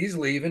 he's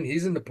leaving.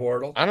 He's in the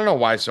portal. I don't know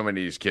why so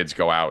many of these kids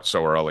go out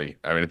so early.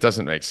 I mean, it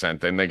doesn't make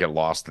sense. Then they get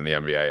lost in the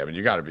NBA. I mean,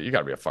 you gotta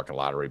be a fucking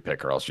lottery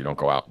pick, or else you don't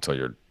go out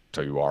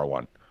until you are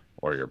one,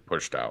 or you're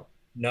pushed out.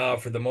 No,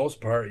 for the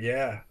most part,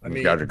 yeah. I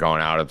mean, guys are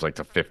going out. It's like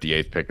the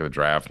 58th pick of the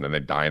draft, and then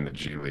they die in the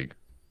G League.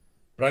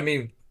 But I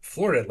mean,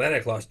 Florida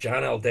Atlantic lost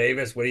John L.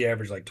 Davis. What do you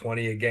average, like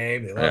 20 a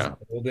game? They lost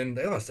Golden.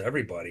 They lost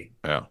everybody.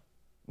 Yeah.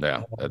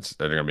 They're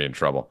gonna be in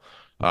trouble.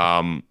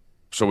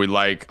 So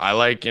I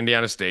like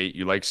Indiana State.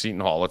 You like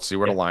Seton Hall. Let's see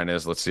where the line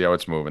is. Let's see how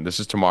it's moving. This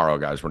is tomorrow,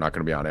 guys. We're not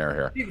going to be on air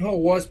here. Seton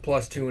Hall was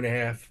plus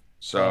 2.5.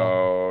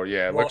 So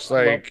it looks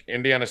like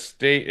Indiana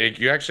State.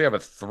 You actually have a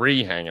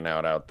 3 hanging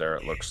out there.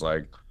 It looks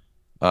like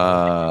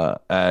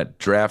at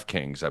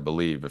DraftKings, I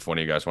believe. If one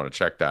of you guys want to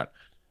check that,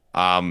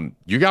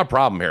 you got a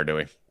problem here,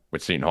 Dewey,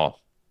 with Seton Hall.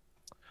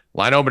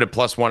 Line open at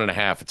plus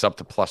 1.5. It's up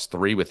to plus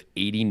 3 with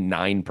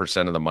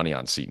 89% of the money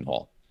on Seton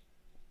Hall.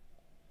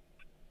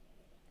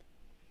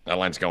 That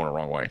line's going the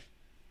wrong way.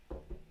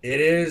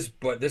 It is,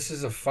 but this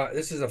is a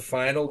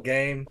final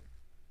game.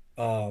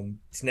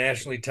 It's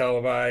nationally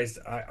televised.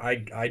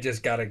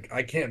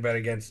 I can't bet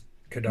against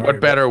Kadari. What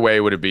better way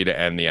would it be to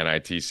end the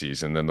NIT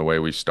season than the way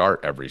we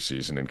start every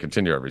season and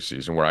continue every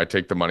season, where I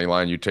take the money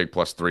line, you take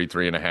plus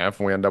 3.5,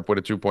 and we end up with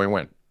a 2-point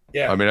win?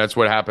 Yeah. I mean, that's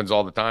what happens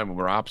all the time when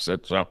we're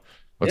opposite. So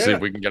let's see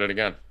if we can get it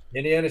again.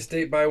 Indiana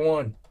State by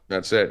 1.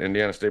 That's it.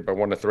 Indiana State by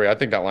 1-3. I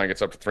think that line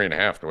gets up to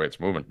 3.5 the way it's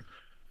moving.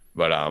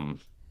 But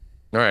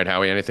all right,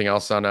 Howie, anything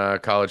else on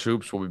college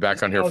hoops? We'll be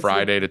back on here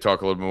Friday to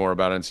talk a little bit more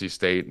about NC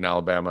State and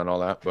Alabama and all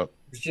that. But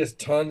there's just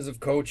tons of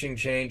coaching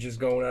changes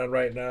going on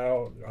right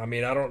now. I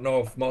mean, I don't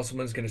know if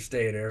Musselman's going to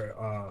stay there.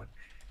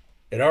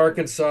 At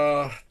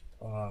Arkansas,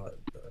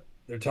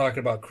 they're talking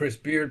about Chris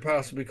Beard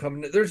possibly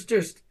coming. There's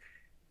just,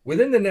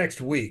 within the next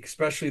week,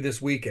 especially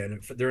this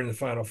weekend, during the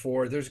Final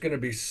Four, there's going to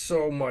be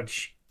so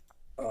much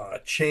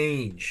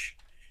change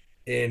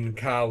in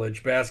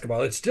college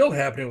basketball. It's still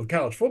happening with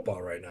college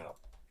football right now.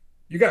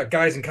 You got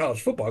guys in college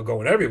football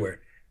going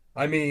everywhere.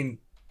 I mean,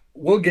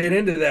 we'll get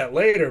into that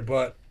later,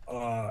 but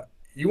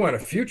you want a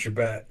future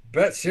bet.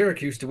 Bet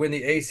Syracuse to win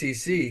the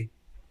ACC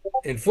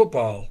in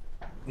football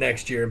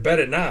next year and bet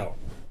it now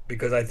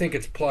because I think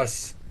it's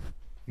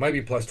might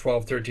be plus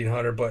 12,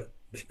 1,300, but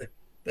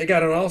they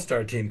got an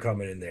all-star team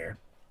coming in there.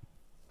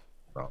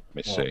 Well, let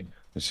me see.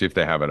 Let's see if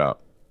they have it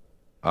up.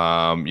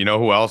 You know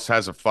who else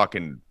has a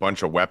fucking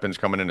bunch of weapons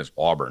coming in is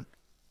Auburn.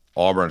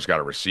 Auburn's got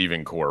a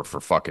receiving core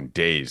for fucking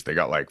days. They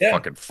got like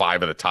fucking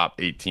 5 of the top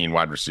 18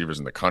 wide receivers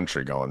in the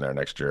country going there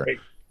next year.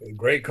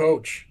 Great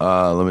coach.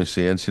 Let me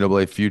see.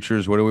 NCAA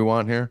futures. What do we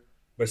want here?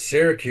 But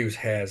Syracuse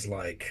has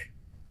like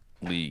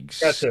leagues.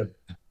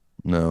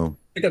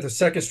 They got the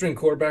second string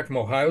quarterback from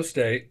Ohio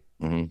State.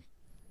 Mm-hmm.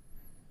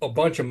 A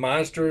bunch of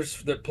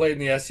monsters that played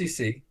in the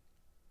SEC.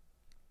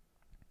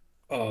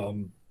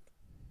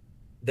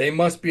 They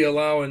must be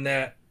allowing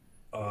that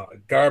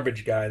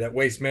garbage guy, that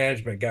waste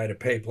management guy, to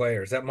pay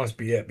players. That must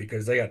be it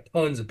because they got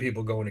tons of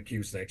people going to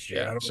Cuse next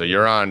year. Yeah. So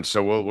you're on.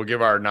 So we'll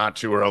give our not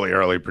too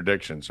early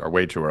predictions, or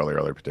way too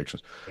early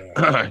predictions.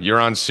 Yeah. You're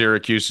on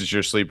Syracuse as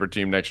your sleeper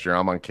team next year.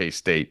 I'm on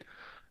K-State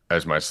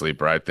as my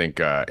sleeper. I think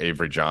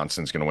Avery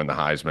Johnson's going to win the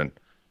Heisman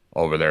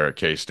over there at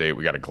K-State.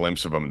 We got a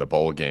glimpse of him in the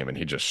bowl game, and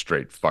he just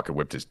straight fucking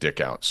whipped his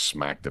dick out,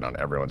 smacked it on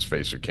everyone's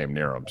face who came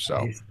near him.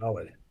 So he's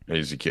solid.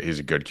 He's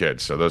a good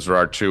kid. So those are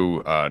our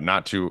two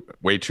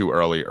way too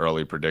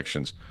early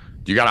predictions.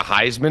 Do you got a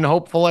Heisman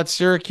hopeful at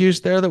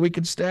Syracuse there that we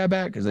could stab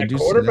at? Because I do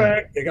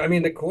quarterback. I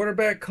mean, the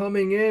quarterback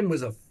coming in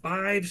was a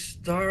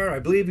 5-star. I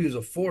believe he was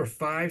a 4 or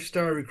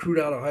 5-star recruit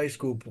out of high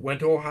school. Went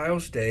to Ohio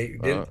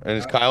State. And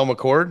it's Kyle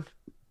McCord.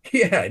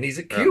 Yeah, and he's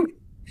a cute.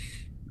 Yeah.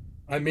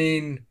 I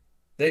mean,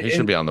 he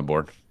should be on the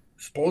board.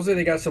 Supposedly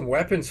they got some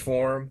weapons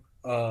for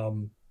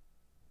him.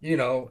 You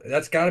know,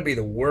 that's got to be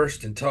the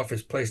worst and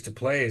toughest place to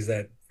play. Is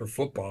that for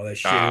football? That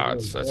shit.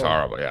 That's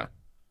horrible. Yeah.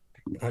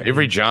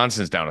 Avery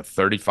Johnson's down to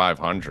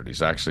 3,500.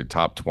 He's actually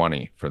top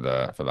 20 for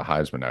the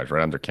Heisman now. He's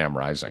right under Cam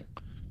Rising,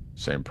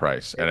 same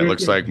price. And it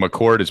looks like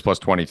McCord is plus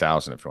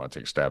 20,000 if you want to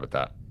take a stab at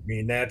that. I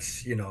mean,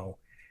 that's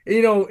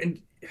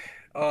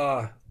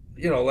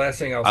last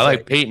thing I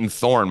like Peyton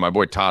Thorne. My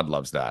boy Todd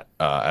loves that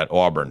at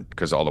Auburn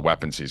because all the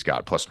weapons he's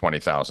got, plus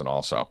 20,000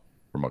 also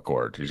for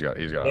McCord. He's got.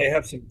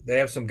 They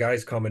have some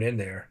guys coming in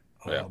there.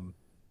 Yeah.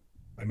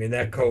 I mean,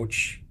 that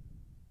coach,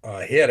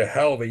 he had a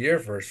hell of a year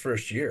for his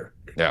first year.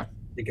 Yeah.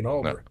 Taking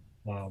over.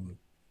 No.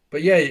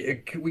 But yeah,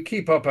 we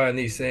keep up on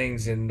these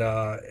things, and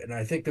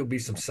I think there'll be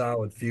some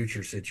solid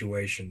future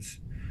situations.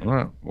 All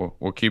right.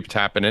 We'll keep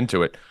tapping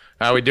into it.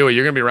 How we do it?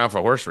 You're gonna be around for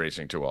horse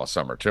racing too all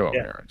summer too, I'm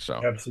hearing.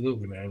 So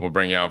absolutely, man. We'll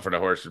bring you out for the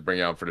horses, bring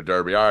you out for the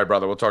Derby. All right,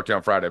 brother. We'll talk to you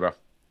on Friday, bro.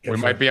 We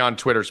might be on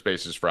Twitter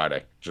Spaces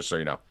Friday, just so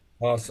you know.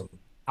 Awesome.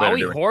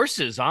 Howie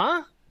horses,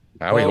 huh?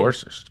 Howie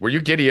horses. Were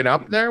you giddying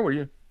up there? Were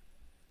you?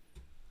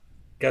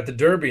 Got the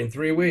Derby in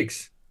 3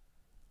 weeks.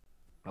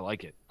 I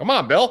like it. Come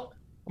on, Bill.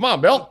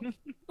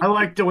 I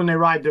like it when they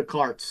ride the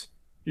carts.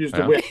 Use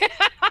the whip.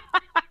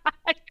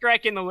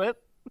 Cracking the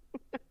whip.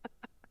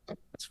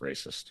 That's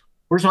racist.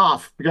 Where's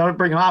Hoff? We got to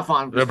bring Hoff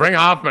on. Bring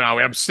Hoffman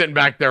on. I'm sitting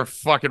back there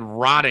fucking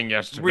rotting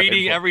yesterday.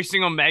 Reading every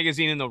single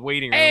magazine in the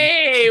waiting room.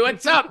 Hey,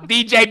 what's up,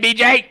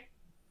 DJ?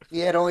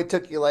 Yeah, it only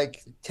took you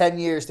like 10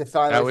 years to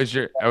find that was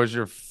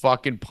your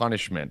fucking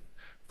punishment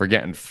for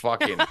getting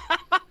fucking.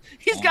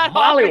 He's got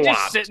Hoffman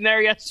just sitting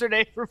there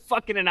yesterday for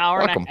fucking an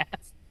hour and a half.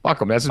 Fuck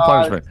him. That's his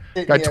punishment.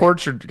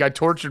 Guy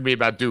tortured me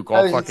about Duke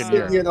all fucking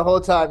year. Here the whole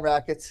time,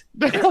 Rackets.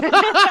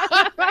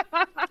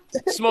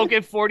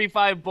 Smoking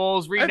 45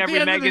 bowls, reading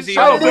every magazine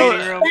in the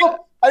waiting room.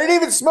 I didn't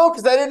even smoke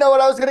because I didn't know what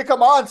I was going to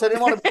come on, so I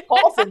didn't want to be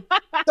coughing.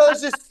 So I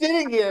was just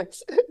sitting here.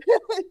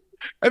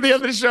 At the end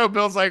of the show,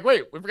 Bill's like,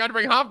 "Wait, we forgot to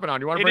bring Hoffman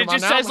on. You want to bring him on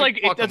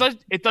now?"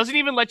 It doesn't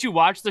even let you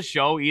watch the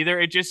show either.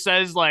 It just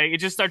says it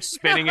just starts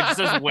spinning. It just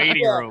says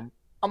waiting room.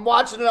 I'm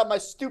watching it on my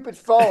stupid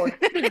phone.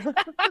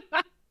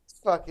 It's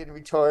fucking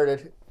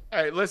retarded.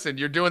 All right, listen,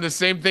 you're doing the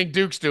same thing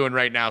Duke's doing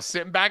right now,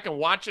 sitting back and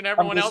watching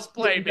everyone else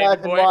play,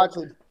 baby boy.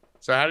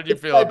 So how did you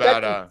feel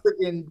about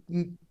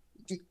freaking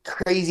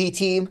crazy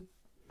team?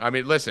 I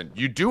mean, listen,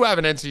 you do have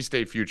an NC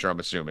State future, I'm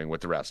assuming,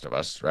 with the rest of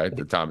us, right?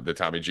 The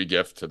Tommy G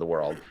gift to the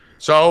world.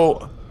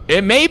 So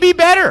it may be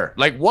better.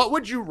 Like, what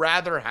would you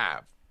rather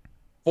have?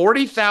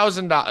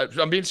 $40,000.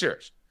 I'm being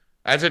serious.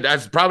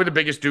 As probably the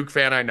biggest Duke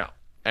fan I know,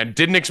 and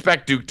didn't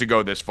expect Duke to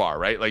go this far,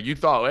 right? Like you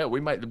thought,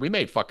 we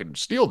may fucking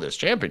steal this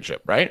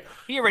championship, right?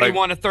 He already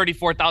won a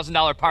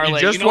 $34,000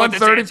 parlay. You know what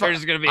this answer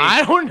is going to be?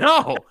 I don't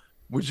know.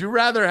 Would you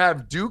rather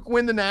have Duke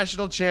win the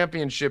national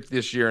championship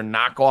this year and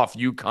knock off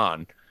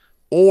UConn,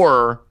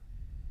 or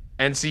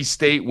NC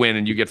State win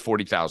and you get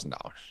 $40,000?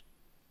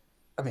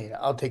 I mean,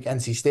 I'll take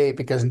NC State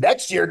because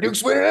next year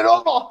Duke's winning it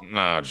all.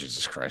 No,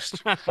 Jesus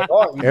Christ.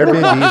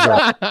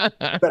 Airbnb's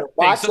better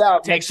watch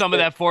out. Take some of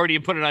that 40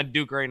 and put it on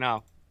Duke right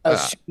now. A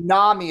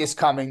tsunami is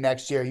coming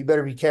next year. You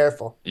better be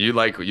careful. You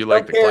like the class.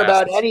 Don't care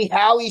about any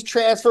Howie's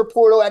transfer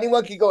portal.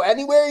 Anyone can go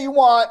anywhere you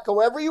want, go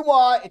wherever you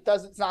want.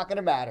 It's not going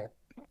to matter.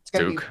 It's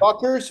going to be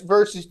Rutgers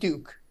versus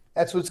Duke.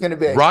 That's what it's going to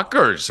be.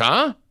 Rutgers,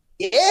 huh?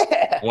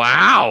 Yeah.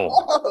 Wow.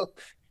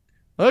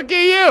 Look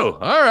at you.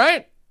 All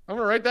right. I'm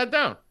going to write that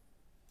down.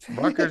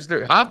 Rutgers,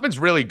 dude. Hoffman's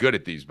really good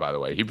at these, by the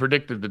way. He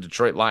predicted the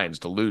Detroit Lions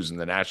to lose in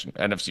the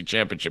NFC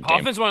Championship game.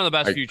 Hoffman's one of the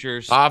best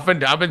futures. Hoffman's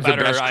the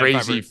better best I've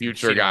crazy ever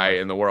future seen guy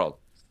him. in the world.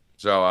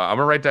 So I'm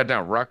gonna write that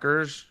down.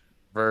 Rutgers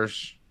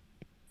versus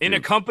in a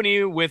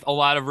company with a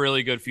lot of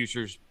really good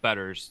futures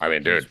bettors. I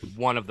mean, dude, he's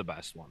one of the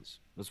best ones.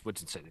 That's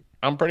what's insane.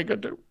 I'm pretty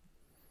good too.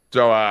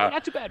 So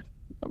not too bad.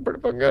 I'm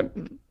pretty fucking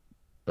good.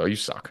 Oh, you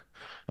suck.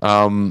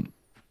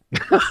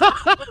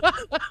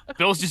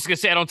 Bill's just gonna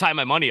say I don't tie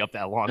my money up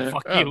that long.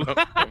 Fuck you.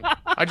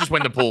 I just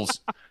win the pools.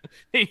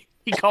 He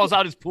calls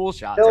out his pool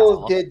shots.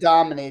 Bill did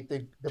dominate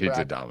the He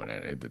did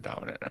dominate. He did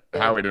dominate.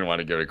 Howie didn't want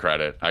to give it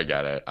credit. I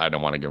get it. I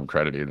don't want to give him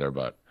credit either,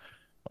 but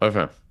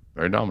okay,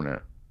 very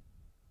dominant.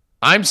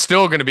 I'm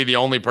still going to be the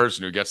only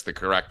person who gets the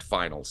correct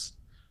finals.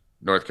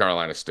 North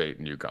Carolina State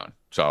and UConn.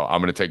 So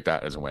I'm going to take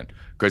that as a win.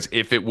 Because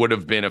if it would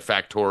have been a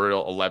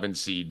factorial 11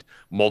 seed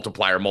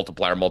multiplier,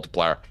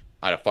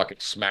 I'd have fucking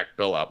smacked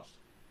Bill up.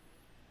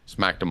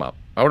 Smacked him up.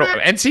 I would have,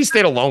 NC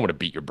State alone would have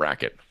beat your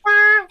bracket.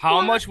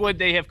 How much would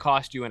they have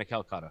cost you in a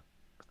Calcutta?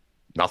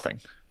 Nothing.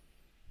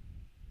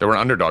 They were an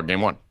underdog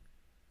game one.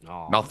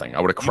 Oh, nothing.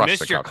 I would have crushed you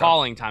missed the your Calcutta.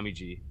 calling, Tommy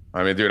G.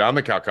 I mean, dude, I'm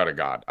the Calcutta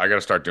god. I got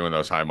to start doing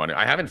those high money.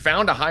 I haven't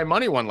found a high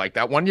money one like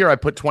that. One year I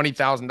put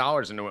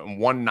 $20,000 into it and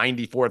won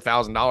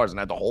 $94,000 and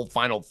had the whole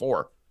Final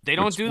Four. They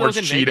don't do those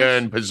in Cheetah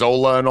Vegas? and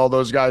Pizzola and all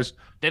those guys.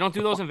 They don't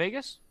do those in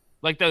Vegas?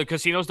 Like the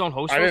casinos don't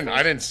host those things?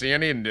 I didn't see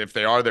any, and if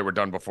they are, they were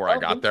done before I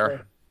got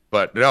there.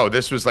 But no,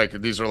 this was like,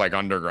 these are like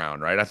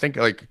underground, right? I think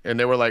like, and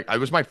they were like, it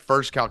was my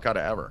first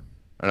Calcutta ever.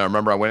 And I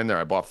remember I went in there,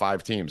 I bought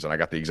 5 teams and I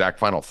got the exact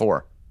Final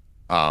Four.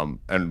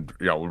 And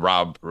you know,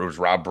 Rob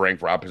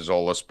Brink, Rob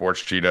Pizzola,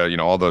 Sports Cheetah, you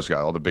know, all those guys,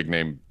 all the big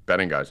name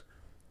betting guys.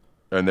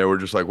 And they were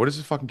just like, what is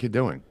this fucking kid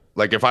doing?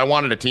 Like if I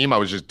wanted a team, I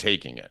was just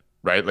taking it,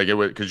 right? Like it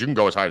was, because you can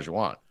go as high as you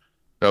want.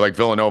 They're like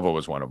Villanova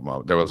was one of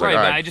them. There was right, like,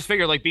 all but right, I just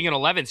figured like being an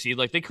 11 seed,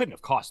 like they couldn't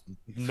have cost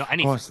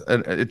anything.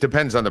 it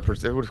depends on the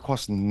person. It would have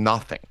cost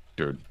nothing,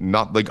 dude.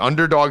 Not like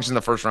underdogs in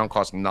the first round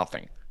cost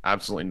nothing,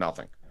 absolutely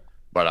nothing.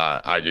 But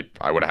I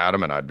would have had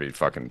them and I'd be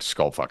fucking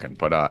skull fucking.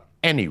 But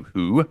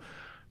anywho,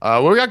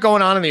 what we got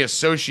going on in the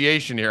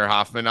association here,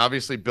 Hoffman?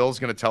 Obviously, Bill's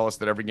going to tell us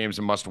that every game's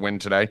a must win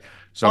today.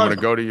 So I'm going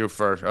to go to you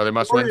first. Are they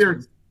must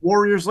win?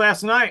 Warriors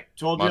last night.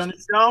 Told you on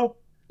the show.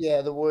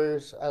 Yeah, the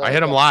Warriors. I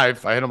hit them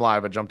live.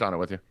 I jumped on it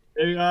with you.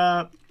 They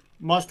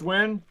must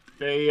win.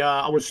 They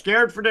I was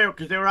scared for them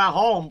because they were at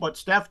home, but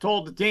Steph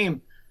told the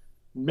team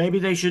maybe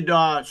they should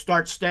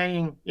start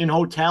staying in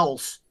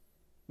hotels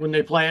when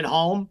they play at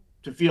home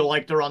to feel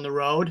like they're on the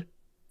road.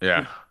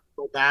 Yeah.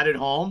 So bad at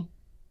home.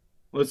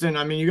 Listen,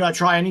 I mean, you got to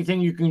try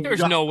anything you can.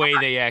 There's no way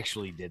they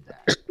actually did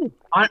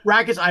that.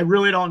 Rackets, I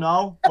really don't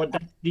know, but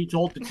he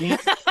told the team.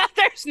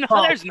 there's no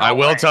I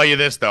will way. tell you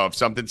this, though. If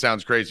something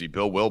sounds crazy,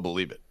 Bill will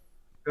believe it.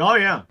 Oh,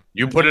 yeah.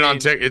 You put it on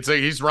TikTok. It's like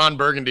he's Ron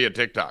Burgundy at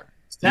TikTok.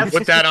 You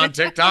put that on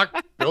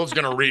TikTok, Bill's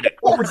going to read it.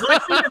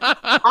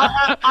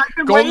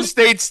 Golden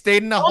State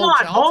stayed in a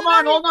hotel. Hold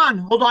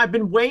on. I've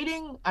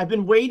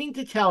been waiting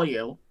to tell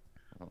you,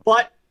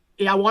 but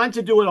I wanted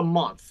to do it a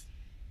month.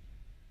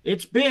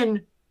 It's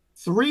been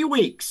 3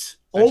 weeks.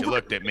 You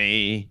looked at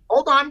me.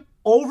 Hold on.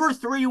 Over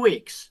 3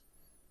 weeks.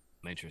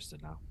 I'm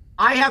interested now.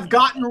 I have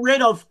gotten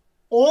rid of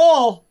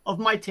all of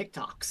my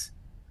TikToks.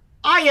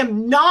 I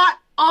am not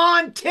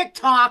on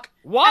TikTok.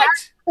 What?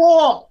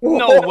 All.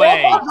 No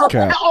way.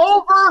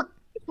 Over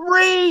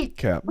 3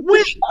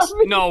 weeks.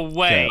 No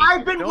way.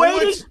 I've been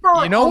waiting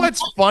for. You know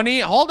what's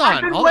funny? Hold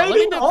on. Let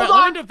me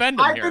defend him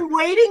I've here. been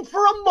waiting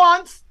for a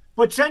month,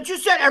 but since you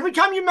said every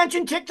time you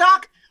mention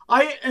TikTok,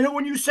 and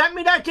when you sent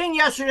me that thing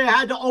yesterday, I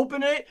had to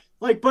open it.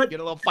 Like, but Get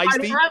a little I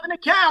feisty. don't have an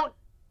account,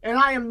 and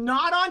I am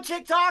not on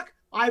TikTok.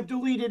 I've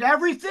deleted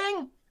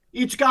everything.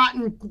 It's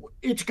gotten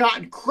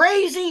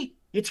crazy.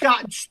 It's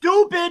gotten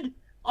stupid.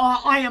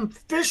 I am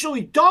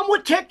officially done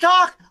with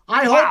TikTok.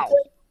 I hope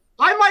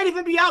I might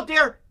even be out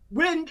there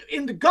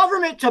in the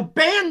government to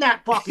ban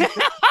that fucking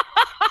thing.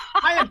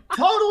 I am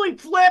totally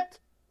flipped.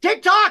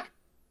 TikTok,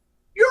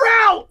 you're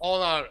out.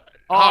 Hold on.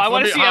 Oh, I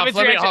want to see Evan's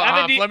reaction.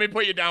 Evan, let me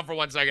put you down for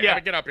 1 second. Yeah.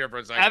 Evan, get up here for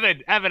a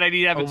second. Evan, I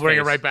need Evan's We'll bring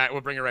it face. right back.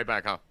 We'll bring it right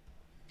back, huh?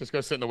 Just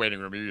go sit in the waiting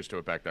room. You're used to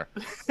it back there.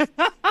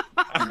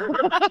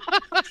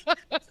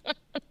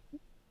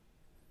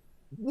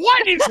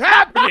 What is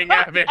happening,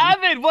 Evan?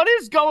 Evan, what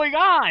is going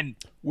on?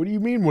 What do you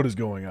mean? What is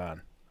going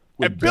on?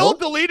 And Bill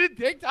deleted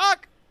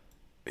TikTok?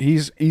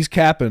 He's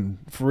capping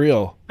for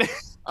real.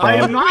 I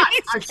am not.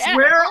 I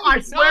swear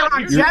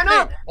on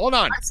Jenna. Hold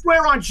on. I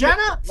swear on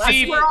Jenna. I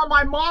See- swear on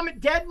my mom and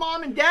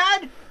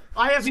dad.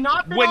 I have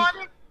not been when-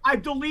 on it.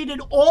 I've deleted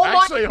all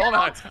Actually, my hold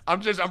on.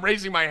 accounts. I'm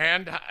raising my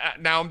hand.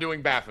 Now I'm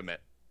doing Baphomet.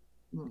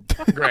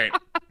 Great.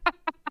 I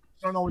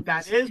don't know what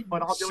that is,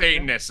 but I'll do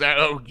Satanists.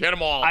 Get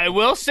them all. I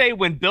will say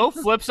when Bill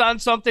flips on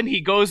something, he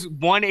goes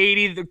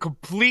 180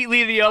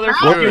 completely the other Wait,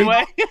 fucking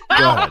wait. way.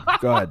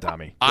 Go ahead,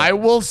 Tommy. I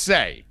will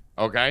say,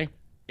 okay,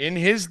 in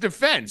his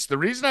defense, the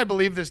reason I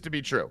believe this to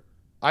be true,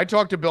 I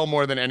talk to Bill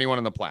more than anyone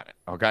on the planet,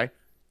 okay?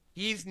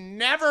 He's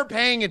never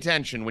paying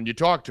attention when you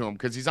talk to him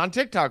because he's on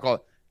TikTok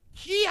all.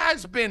 he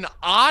has been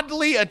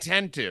oddly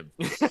attentive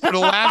for the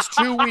last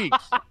 2 weeks.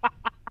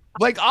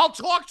 Like, I'll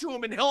talk to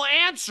him and he'll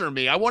answer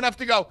me. I won't have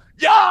to go,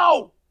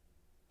 yo,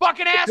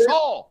 fucking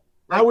asshole.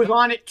 I was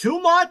on it too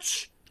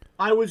much.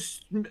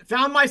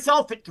 Found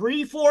myself at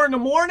 3, 4 in the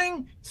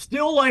morning,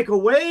 still like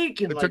awake.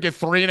 And it took you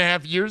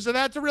 3.5 years of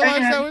that to realize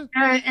that was.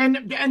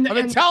 And I've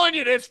been telling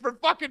you this for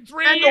fucking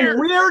 3 years. And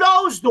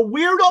the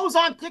weirdos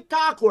on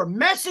TikTok were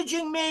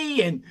messaging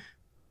me and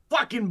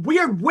fucking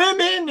weird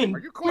women and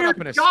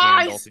weird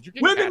guys.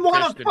 Women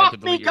want to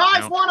fuck me.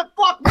 Guys want to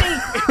fuck me.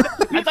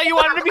 I thought you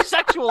wanted to be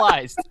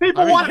sexualized.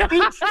 People want to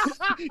beat.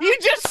 You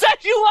just said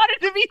you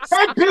wanted to be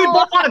sexualized. And people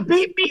want to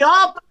beat me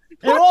up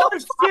and all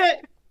this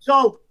shit.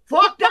 So.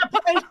 Fuck that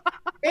place,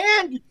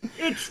 and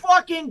it's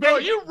fucking. Bro,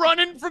 you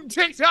running from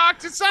TikTok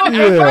to something?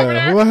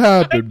 Yeah, what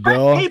happened,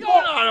 Bill? What's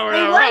going on over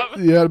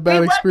there? You had a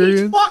bad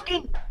experience?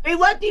 They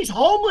let these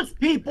homeless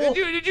people.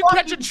 Did you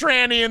catch a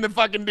tranny in the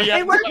fucking DM?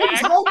 They let these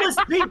homeless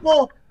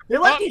people. They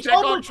let these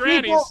homeless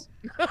people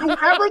do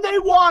whatever they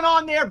want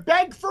on there,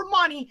 beg for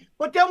money.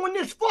 But then when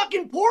this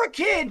fucking poor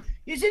kid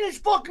is in his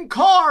fucking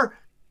car,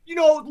 you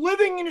know,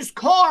 living in his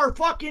car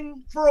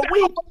fucking for a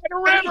week,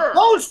 and he's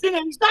posting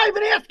it, he's not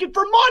even asking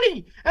for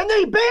money, and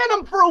they ban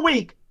him for a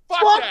week.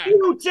 Fuck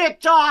you,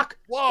 TikTok.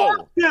 Whoa.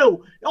 Fuck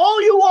you.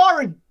 All you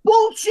are is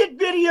bullshit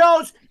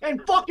videos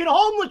and fucking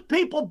homeless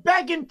people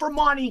begging for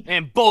money.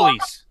 And bullies.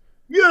 Fuck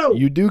you.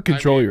 You do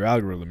control your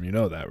algorithm. You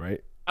know that,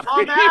 right?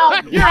 I'm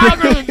out. Your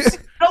algorithms.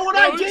 You know what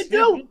I did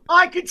do?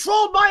 I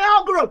controlled my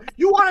algorithm.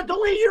 You want to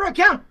delete your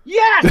account?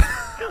 Yes.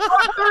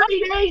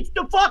 30 days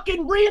to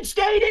fucking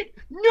reinstate it?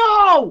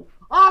 No.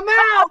 I'm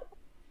out.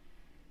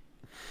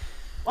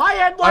 I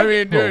had like. I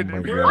mean, dude.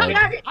 I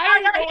had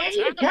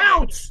 8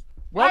 accounts.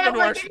 Welcome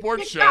to our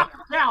sports show.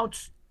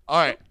 Accounts. All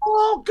right.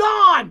 All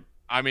gone.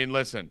 I mean,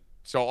 listen.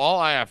 So all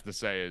I have to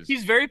say is.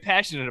 He's very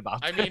passionate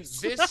about this. I mean,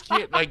 this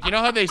kid, like, you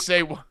know how they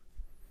say.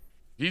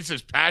 He's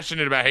as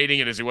passionate about hating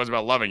it as he was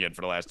about loving it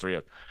for the last 3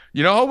 years.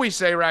 You know how we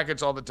say,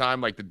 Rackets, all the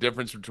time, like the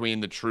difference between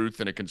the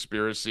truth and a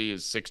conspiracy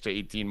is 6 to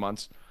 18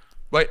 months?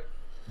 But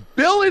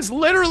Bill is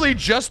literally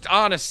just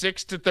on a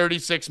 6 to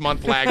 36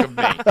 month lag of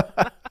me.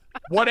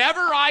 Whatever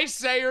I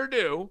say or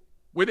do,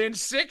 within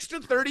 6 to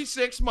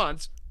 36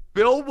 months,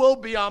 Bill will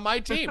be on my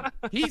team.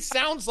 He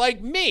sounds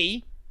like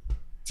me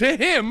to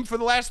him for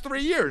the last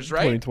 3 years,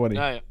 right?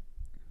 2020.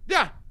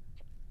 Yeah.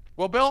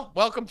 Well, Bill,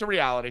 welcome to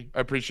reality.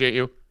 I appreciate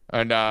you.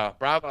 And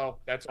bravo.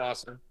 That's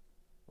awesome.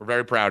 We're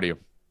very proud of you.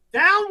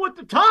 Down with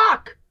the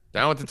talk.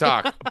 Down with the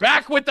talk.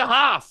 Back with the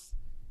Hoff.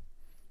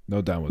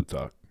 No, down with the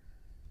talk.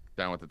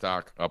 Down with the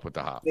talk. Up with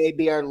the Hoff.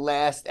 Maybe our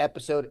last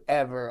episode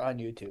ever on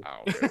YouTube.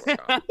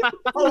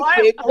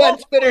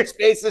 Twitter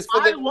Spaces.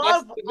 I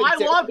love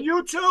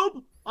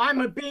YouTube.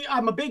 I'm a big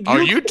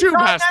YouTube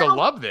has to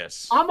love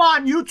this. I'm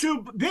on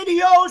YouTube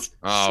videos.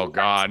 Oh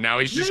God! Now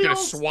he's just gonna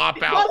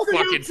swap out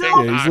fucking things.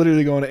 Yeah, he's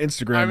literally going to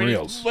Instagram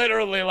Reels. He's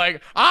literally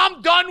like,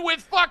 I'm done with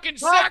fucking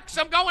sex.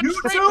 I'm going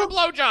straight to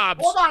blowjobs.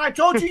 Hold on, I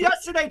told you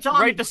yesterday, Tom.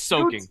 Right to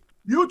soaking.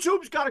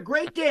 YouTube's got a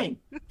great thing.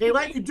 They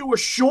let you do a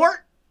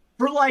short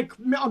for like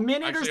a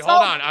minute or so.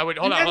 Hold on.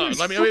 Hold on.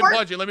 Let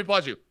me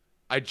pause you.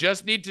 I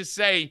just need to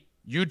say,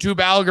 YouTube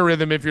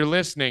algorithm, if you're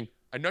listening.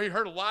 I know you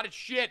heard a lot of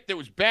shit that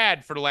was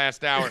bad for the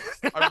last hour.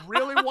 I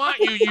really want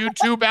you,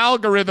 YouTube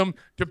algorithm,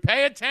 to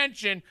pay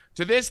attention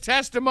to this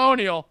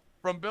testimonial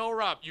from Bill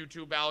Rupp.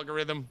 YouTube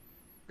algorithm.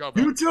 Go,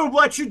 Bill. YouTube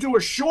lets you do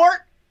a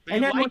short.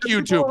 And then like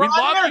YouTube. We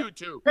love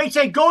YouTube. They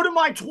say, go to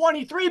my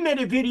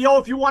 23-minute video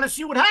if you want to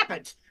see what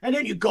happens. And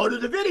then you go to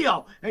the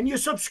video and you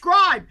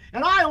subscribe.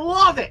 And I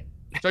love it.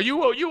 So you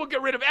will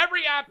get rid of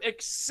every app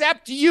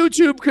except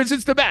YouTube because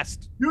it's the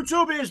best.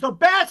 YouTube is the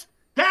best.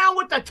 Down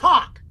with the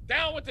talk.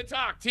 Down with the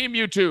talk. Team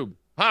YouTube.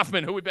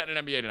 Hoffman, who we betting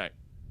in NBA tonight?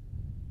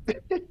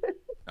 I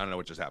don't know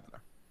what just happened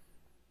there.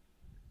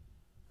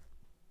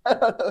 I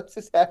don't know what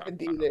just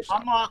happened either.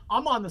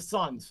 I'm on the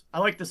Suns. I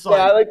like the Suns.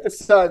 Yeah, I like the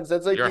Suns.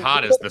 That's like you're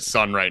hot as the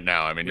sun right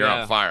now. I mean, you're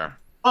on fire.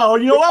 Oh,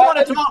 you know what I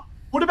want to talk?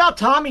 What about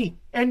Tommy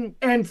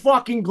and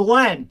fucking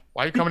Glenn?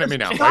 Why are you coming at me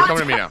now?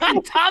 Tommy,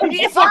 what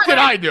the fuck did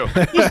I do?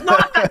 He's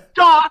not the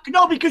Doc.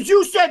 No, because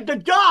you said the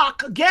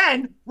Doc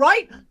again,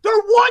 right?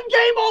 They're 1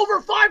 game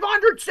over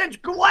 500 since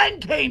Glenn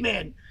came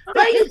in.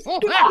 Glenn. You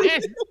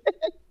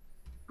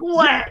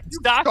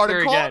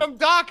started calling him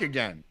Doc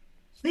again.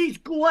 He's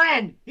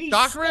Glenn. He's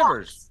Doc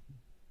Rivers.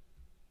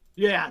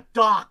 Yeah,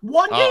 Doc.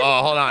 1 game.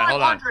 Oh, hold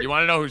on. You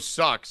want to know who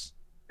sucks?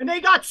 And they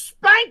got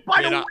spanked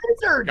by the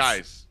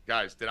Wizards.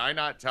 Guys, did I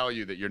not tell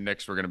you that your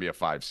Knicks were going to be a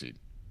 5 seed?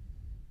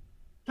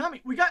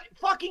 Tommy, we got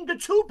fucking the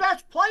 2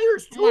 best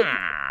players. Two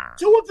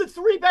of the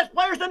 3 best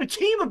players on the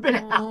team have been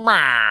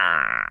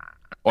out.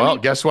 Well,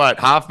 guess what?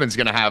 Hoffman's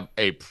going to have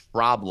a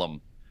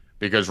problem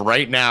because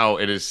right now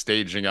it is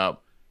staging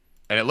up.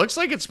 And it looks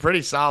like it's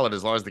pretty solid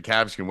as long as the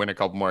Cavs can win a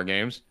couple more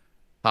games.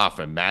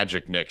 Hoffman,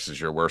 Magic Knicks is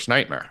your worst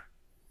nightmare.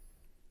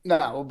 No,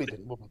 we'll beat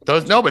them.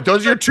 Those are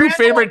your 2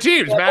 favorite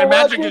teams, man.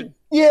 Magic.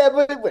 Yeah,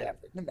 but whatever.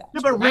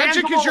 But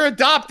Magic is your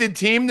adopted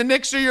team. The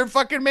Knicks are your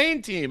fucking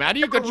main team. How do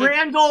you get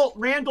Randall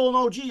and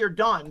OG are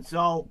done,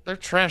 so they're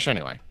trash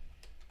anyway.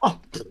 Oh,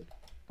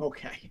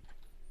 okay.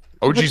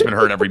 OG's been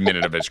hurt every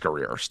minute of his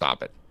career.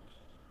 Stop it.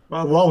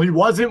 Well, he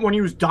wasn't when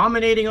he was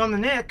dominating on the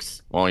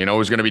Knicks. Well, you know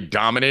who's going to be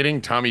dominating?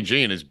 Tommy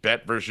G and his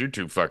bet versus you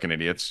two fucking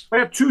idiots. We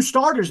have 2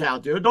 starters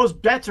out, dude. Those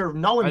bets are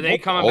null and Are they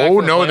void. coming back? Oh,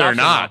 for the no, they're playoffs or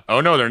not.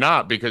 Oh, no, they're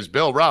not. Because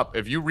Bill Rupp,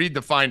 if you read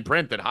the fine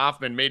print that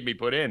Hoffman made me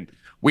put in,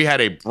 we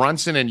had a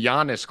Brunson and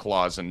Giannis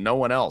clause and no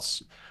one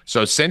else.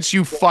 So since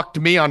you fucked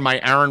me on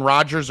my Aaron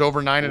Rodgers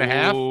over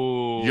 9.5,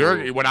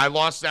 Ooh. when I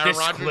lost Aaron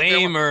Rodgers,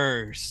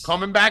 Disclaimers.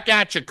 coming back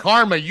at you,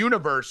 karma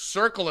universe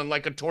circling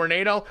like a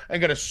tornado and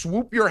gonna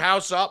swoop your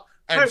house up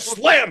and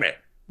slam it.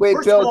 Wait,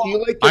 First Bill, of all, do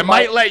you like? I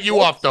might let you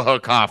off the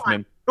hook,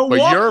 Hoffman, but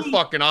you're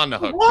fucking on the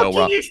hook, Bill Rupp.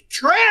 Milwaukee is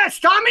trash.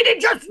 Tommy, they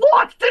just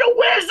lost to the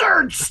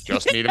Wizards.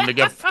 Just need him to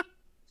get.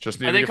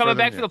 Are they coming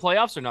back for the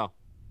playoffs or no?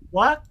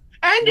 What?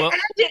 And Well-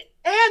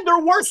 and their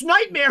worst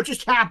nightmare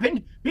just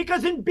happened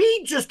because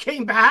Embiid just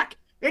came back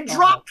and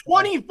dropped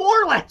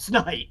 24 last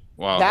night.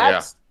 Well,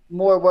 That's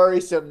more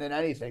worrisome than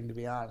anything, to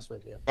be honest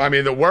with you. I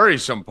mean, the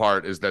worrisome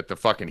part is that the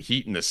fucking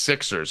Heat and the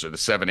Sixers are the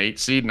 7-8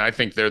 seed, and I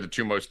think they're the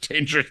 2 most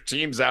dangerous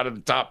teams out of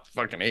the top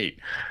fucking 8.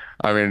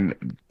 I mean,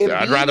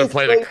 I'd rather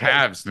play the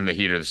Cavs than the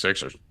Heat or the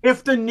Sixers.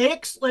 If the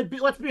Knicks,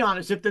 let's be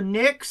honest, if the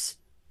Knicks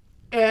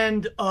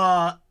and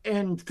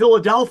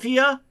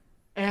Philadelphia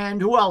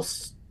and who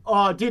else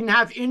didn't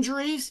have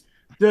injuries,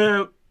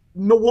 the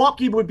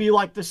Milwaukee would be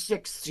like the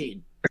 6th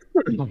seed.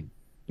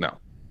 No,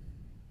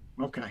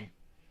 Okay.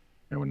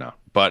 it would not.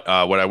 But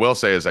what I will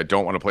say is I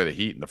don't want to play the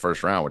Heat in the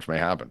first round, which may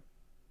happen.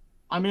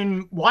 I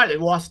mean, why? They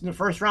lost in the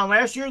first round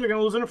last year. They're going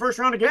to lose in the first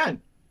round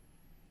again.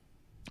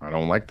 I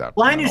don't like that.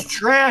 Glenn is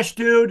trash,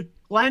 dude.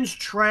 Glenn's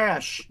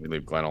trash. We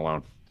leave Glenn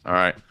alone. All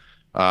right.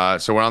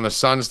 So we're on the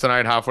Suns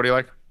tonight. Hoff, what do you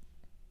like?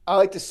 I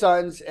like the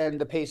Suns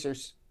and the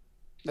Pacers.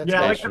 That's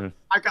Yeah, it.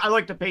 I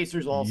like the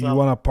Pacers also. You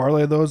want to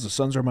parlay those? The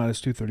Suns are minus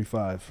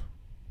 235.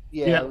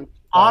 Yeah.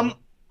 I'm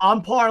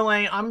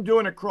parlaying. I'm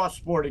doing a cross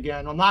sport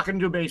again. I'm not going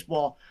to do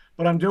baseball,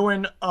 but I'm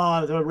doing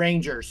the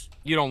Rangers.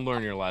 You don't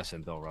learn your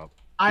lesson, Bill Rupp.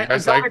 Do you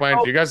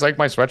guys like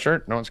my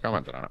sweatshirt? No one's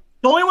commented on it.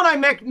 The only when I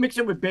mix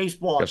it with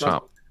baseball. Guess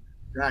not.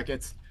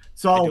 Rackets. I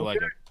So do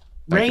like it.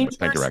 Rangers,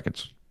 Thank you,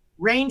 Rackets.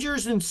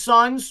 Rangers and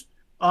Suns.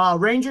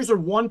 Rangers are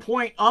 1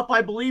 point up,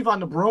 I believe, on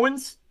the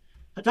Bruins.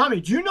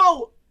 Tommy, do you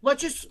know?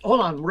 Let's just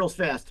hold on real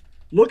fast.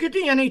 Look at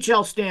the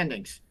NHL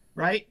standings,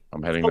 right?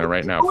 I'm heading there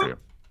right now for you.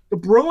 The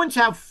Bruins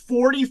have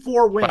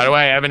 44 wins. By the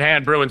way, Evan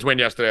Hand, Bruins win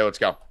yesterday. Let's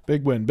go.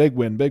 Big win, big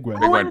win, big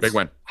win. Big win, big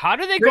win. How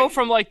did they go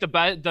from like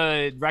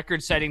the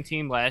record-setting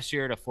team last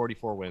year to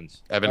 44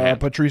 wins? Evan Hand.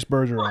 Patrice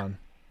Bergeron.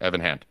 Evan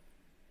Hand.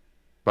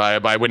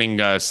 By winning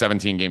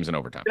 17 games in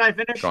overtime. Did I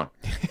finish? Go on.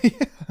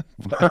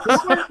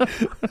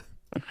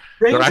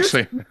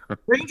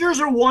 Rangers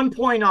are 1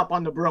 point up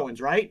on the Bruins,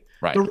 right?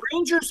 Right. The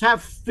Rangers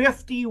have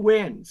 50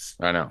 wins.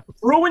 I know. The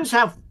Bruins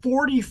have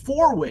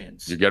 44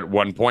 wins. You get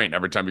 1 point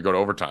every time you go to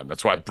overtime.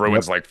 That's why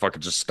Bruins like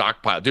fucking just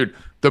stockpile. Dude,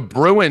 the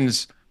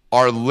Bruins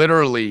are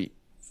literally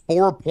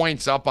 4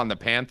 points up on the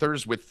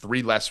Panthers with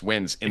 3 less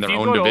wins in their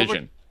own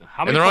division.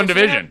 In their own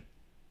division.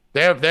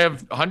 They have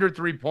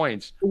 103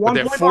 points, but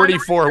they have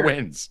 44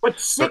 wins. But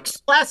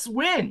 6 less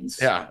wins.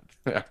 Yeah.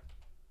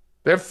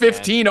 They have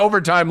 15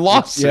 overtime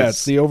losses. Yeah,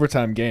 it's the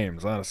overtime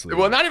games, honestly.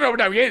 Well, not even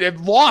overtime games. They've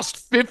lost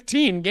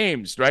 15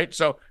 games, right?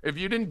 So if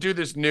you didn't do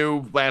this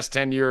new last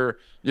 10-year,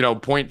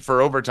 point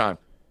for overtime,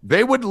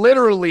 they would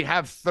literally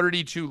have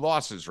 32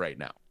 losses right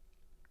now.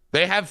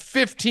 They have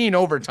 15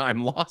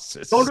 overtime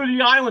losses. So do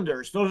the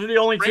Islanders. Those are the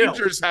only two.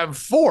 Rangers have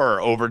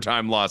 4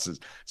 overtime losses.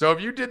 So if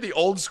you did the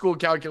old school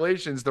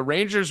calculations, the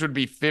Rangers would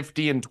be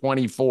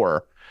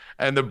 50-24,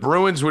 and the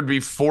Bruins would be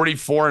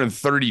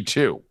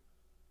 44-32.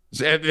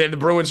 And the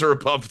Bruins are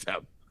above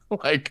them.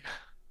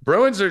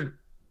 Bruins are,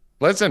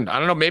 listen, I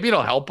don't know. Maybe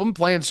it'll help them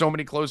playing so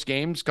many close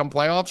games come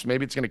playoffs.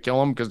 Maybe it's going to kill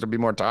them because they'll be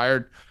more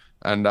tired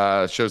and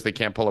shows they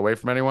can't pull away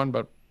from anyone.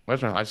 But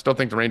listen, I still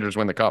think the Rangers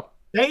win the cup.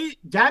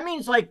 That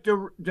means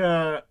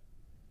the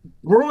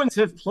Bruins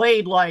have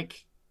played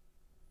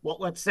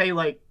let's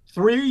say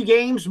 3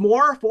 games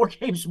more, 4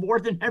 games more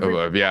than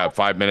everyone. Yeah,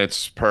 5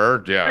 minutes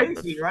per. Yeah.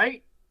 Crazy,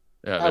 right?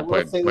 Yeah, I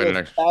will say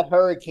that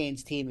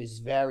Hurricanes team is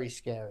very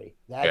scary.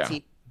 That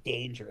team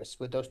dangerous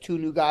with those 2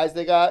 new guys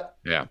they got.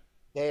 Yeah.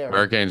 They are.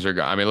 Hurricanes are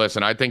good. I mean,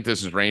 listen, I think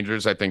this is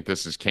Rangers. I think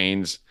this is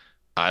Canes.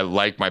 I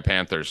like my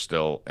Panthers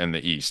still in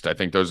the East. I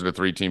think those are the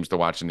 3 teams to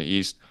watch in the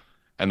East.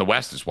 And the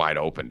West is wide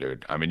open,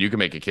 dude. I mean, you can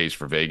make a case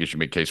for Vegas. You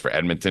make a case for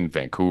Edmonton,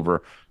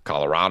 Vancouver,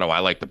 Colorado. I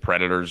like the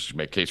Predators. You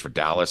make a case for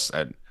Dallas.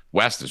 And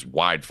West is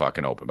wide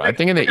fucking open. But I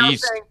think in the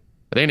East,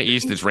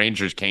 it's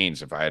Rangers,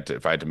 Canes if I had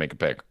to make a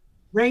pick.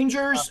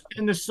 Rangers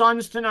and the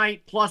Suns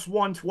tonight plus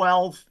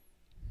 112.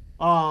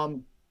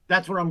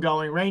 That's where I'm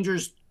going.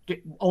 Rangers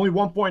only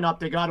 1 point up.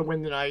 They got to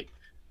win tonight.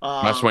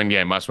 Must win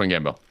game,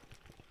 Bill.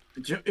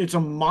 It's a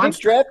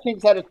monster.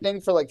 DraftKings had a thing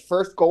for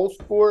first goal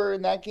scorer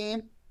in that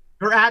game.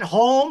 They're at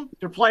home.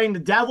 They're playing the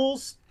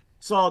Devils,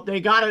 so they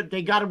gotta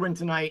win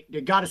tonight.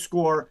 They gotta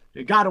score.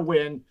 They gotta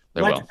win.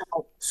 Let's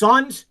go.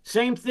 Suns,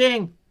 same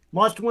thing.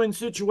 Must win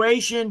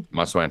situation.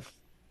 Must win.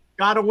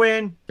 Gotta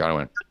win. Gotta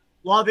win.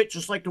 Love it,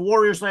 just like the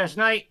Warriors last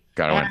night.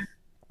 Gotta win.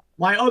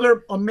 My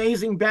other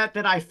amazing bet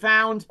that I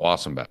found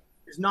Awesome bet.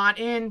 is not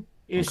in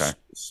is Okay.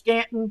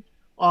 Stanton,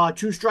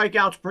 2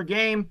 strikeouts per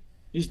game.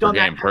 He's done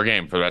that Per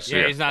game for the rest of the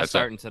year. He's not That's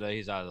starting today.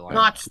 He's out of the line.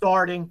 not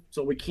starting,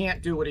 so we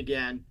can't do it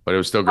again. But it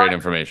was still great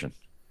information.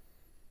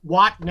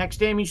 Watt, next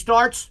game he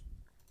starts,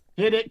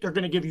 hit it. They're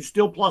going to give you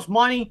still plus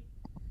money.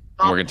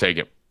 And we're gonna take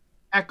it.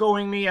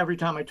 Echoing me every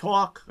time I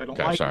talk. I don't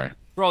Okay, like sorry. it.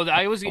 Bro,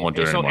 I was won't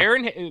do it so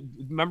anymore.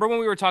 remember when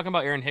we were talking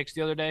about Aaron Hicks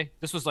the other day?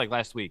 This was like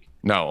last week.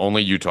 No,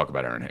 only you talk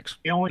about Aaron Hicks.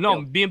 The only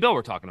No, me and Bill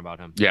were talking about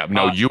him. Yeah,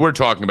 no, you were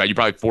talking about. You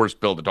probably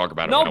forced Bill to talk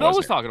about it. No, when I Bill was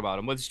wasn't here. talking about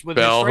him with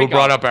Bill, his who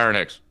brought strikeout. up Aaron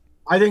Hicks?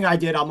 I think I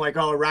did. I'm like,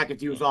 oh,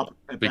 Rackets, he was up.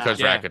 At Because bat.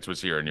 Yeah. Rackets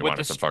was here and you With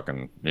wanted the to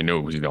fucking. You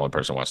knew he's the only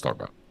person who wants to talk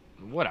about.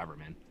 Whatever,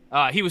 man.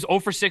 He was 0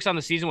 for 6 on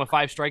the season with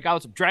 5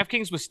 strikeouts.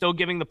 DraftKings was still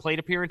giving the plate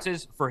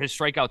appearances for his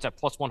strikeouts at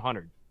plus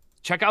 100.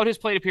 Check out his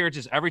plate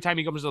appearances every time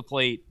he comes to the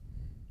plate.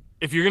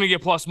 If you're gonna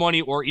get plus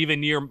money or even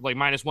near like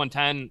minus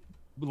 110,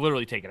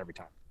 literally take it every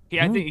time.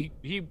 I think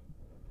he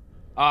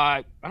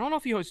I don't know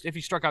if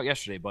he struck out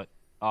yesterday, but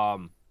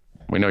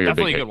We know you're a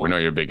Definitely a big. good We one. know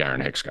you're a big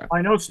Aaron Hicks guy.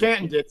 I know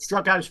Stanton did.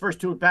 Struck out his first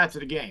 2 at bats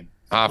of the game.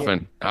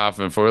 Hoffman,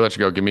 before we let you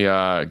go, give me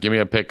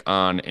a pick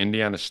on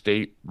Indiana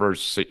State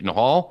versus Seton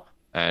Hall,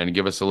 and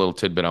give us a little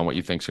tidbit on what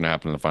you think's gonna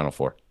happen in the Final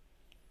Four.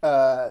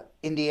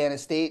 Indiana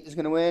State is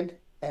going to win,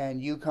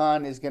 and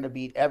UConn is going to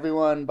beat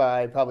everyone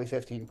by probably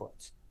 15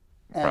 points.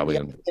 And Probably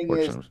the other thing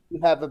is, unfortunate. you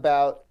have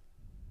about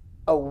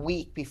a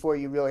week before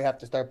you really have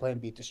to start playing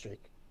Beat the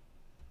Streak.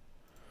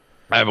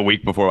 I have a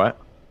week before what?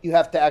 You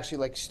have to actually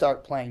like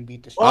start playing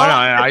Beat the Streak. Oh no,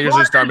 I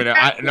usually start me.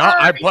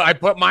 I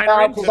put mine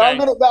in Because today.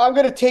 I'm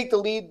gonna take the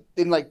lead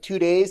in like 2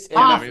 days. And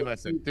Ah, I mean,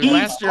 listen, dude, He's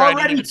last year I didn't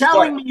already even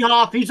telling start. me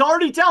off. He's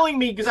already telling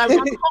me because I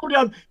told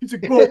him. He's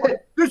like, "Bro,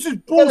 this is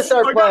bullshit.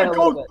 start playing a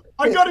little bit.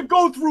 I gotta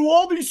go through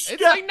all these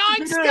steps. It's like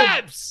 9 to get in.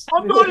 steps.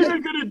 I'm not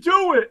even gonna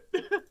do it."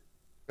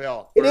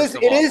 Bill, It first is.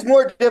 of It all- is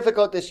more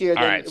difficult this year.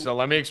 All than right, so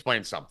let me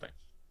explain something.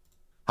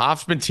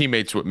 Hoff's been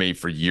teammates with me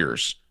for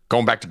years.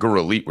 Going back to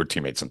Guru Elite, we're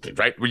teammates and things,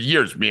 right? For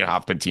years, me and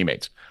Hoff been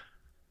teammates.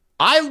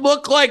 I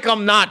look like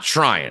I'm not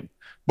trying,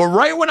 but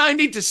right when I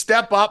need to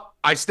step up,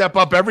 I step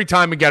up every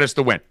time and get us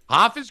to win.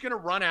 Hoff is going to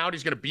run out.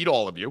 He's going to beat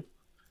all of you.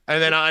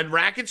 And then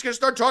Racket's going to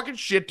start talking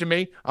shit to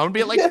me. I'm going to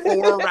be at like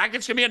 4.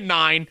 Racket's going to be at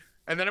 9.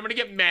 And then I'm going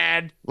to get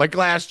mad like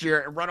last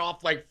year and run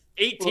off like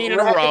 18 in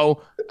a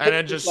row and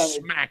then just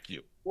smack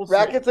you.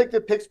 Rackets like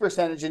the picks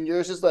percentage, and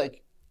yours is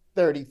like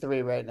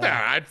 33 right now.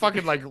 Yeah, I'd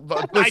fucking like.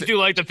 I Listen, do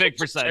like the pick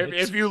percentage.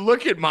 if you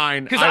look at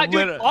mine, Because I I do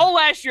lit- all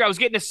last year I was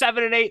getting a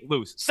 7 and 8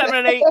 lose, 7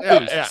 and 8 Yeah,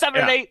 lose, yeah, 7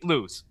 and yeah. 8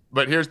 lose.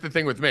 But here's the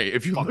thing with me.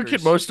 If you look at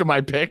Fuckers. most of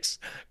my picks,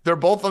 they're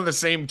both on the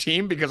same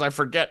team because I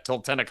forget till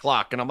 10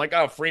 o'clock. And I'm like,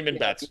 oh, Freeman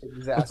bets.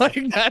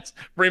 Exactly. Like, that's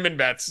Freeman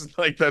bets.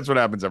 Like, that's what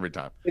happens every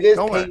time. It is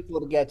Don't worry. painful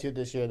to get to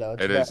this year, though.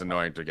 It's It bad. is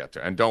annoying to get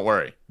to. And don't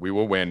worry, we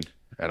will win.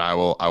 And I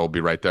will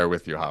be right there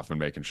with you, Hoffman,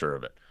 making sure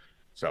of it.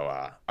 So,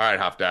 all right,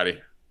 Hoff Daddy.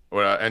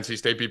 NC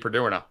State beat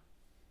Purdue or no?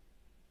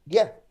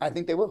 Yeah, I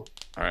think they will.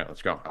 All right,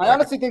 let's go. I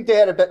honestly think they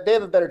have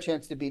a better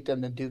chance to beat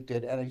them than Duke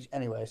did.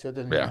 Anyway, so it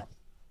doesn't. Yeah.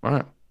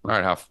 matter. All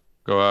right, Hoff.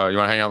 Go. You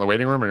want to hang out in the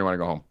waiting room or you want to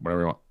go home?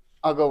 Whatever you want.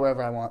 I'll go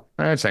wherever I want. All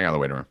right, let's hang out in the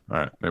waiting room. All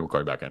right, maybe we'll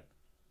call you back in.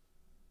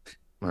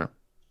 All right.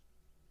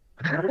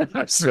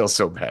 I feel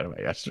so bad about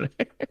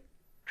yesterday.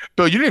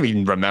 Bill, you didn't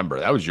even remember.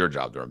 That was your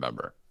job to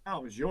remember.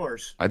 That was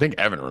yours. I think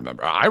Evan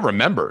remembered. I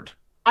remembered.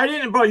 I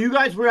didn't, bro. You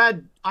guys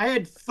I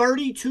had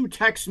 32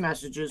 text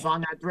messages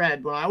on that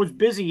thread when I was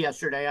busy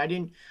yesterday.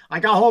 I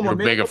got home. You a were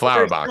minute big of before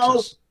flower the show-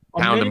 boxes, a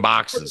pounding minute before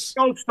boxes.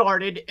 The show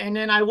started, and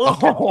then I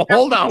looked. Oh, at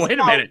hold on. Wait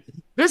a show. minute.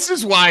 This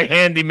is why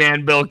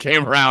Handyman Bill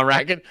came around,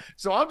 Racket.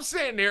 So I'm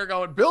sitting here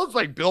going, Bill's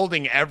like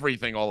building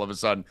everything all of a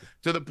sudden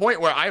to the point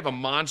where I have a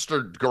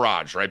monster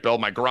garage, right, Bill?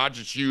 My garage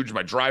is huge.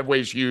 My driveway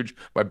is huge.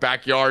 My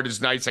backyard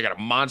is nice. I got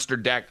a monster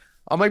deck.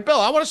 I'm like, Bill,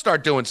 I want to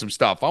start doing some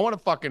stuff. I want to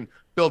fucking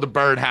build a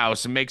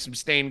birdhouse and make some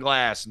stained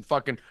glass and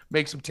fucking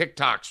make some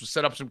TikToks. We'll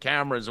set up some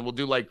cameras and we'll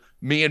do like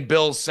me and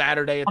Bill's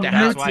Saturday at the On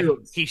house. That's why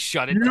YouTube. he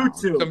shut it down.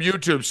 YouTube. Some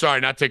YouTube. Sorry,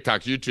 not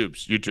TikToks.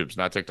 YouTube's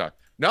not TikTok.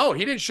 No,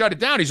 he didn't shut it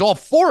down. He's all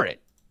for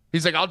it.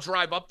 He's like, I'll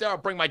drive up there. I'll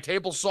bring my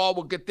table saw.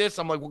 We'll get this.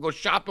 I'm like, we'll go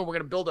shopping. We're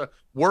going to build a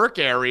work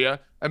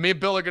area. And me and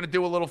Bill are going to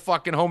do a little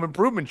fucking home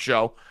improvement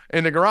show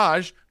in the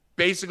garage.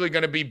 Basically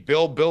going to be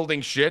Bill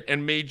building shit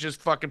and me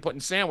just fucking putting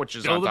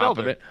sandwiches Bill on the top of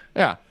builder. it.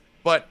 Yeah.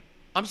 But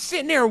I'm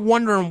sitting there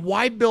wondering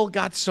why Bill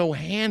got so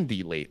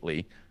handy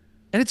lately.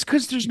 And it's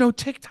because there's no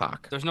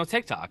TikTok. There's no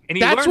TikTok, and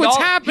he That's learned what's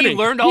all, happening. He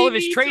learned all He of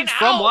his needs trades an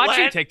from watching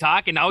outlet.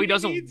 TikTok, and now he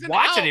doesn't needs an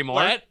watch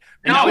anymore. outlet.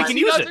 And now he No, can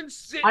use it. doesn't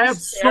sit I and have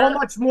stare. so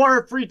much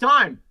more free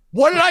time.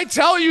 What did I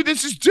tell you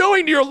this is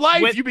doing to your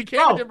life? With- You became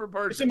Oh, a different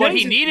person. But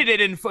he amazing. needed it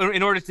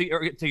in order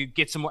to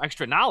get some more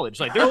extra knowledge.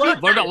 Like there's Hold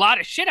he learned a lot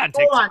of shit on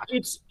Hold on,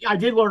 TikTok. I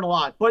did learn a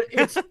lot, but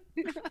it's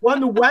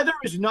when the weather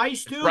is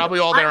nice, dude. Probably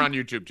all there I'm- on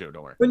YouTube too.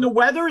 Don't worry. When the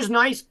weather is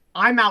nice,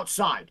 I'm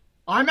outside.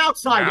 I'm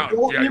outside. Yeah,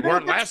 Or you even, weren't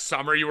if it's, last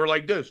summer. You were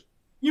like this.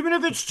 even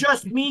if it's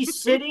just me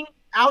sitting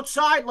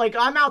outside, like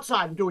I'm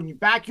outside. I'm doing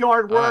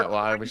backyard All right, work, well,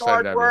 I'm front excited to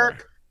yard have you here.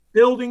 work,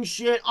 building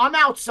shit. I'm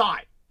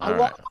outside. I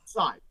love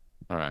upside.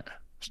 All right.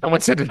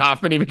 Someone said, did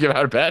Hoffman even give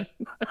out a bet?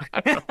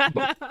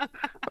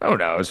 Who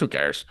knows? Who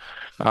cares?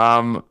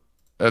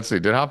 Let's see.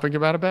 Did Hoffman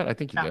give out a bet? I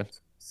think he did.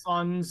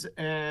 Suns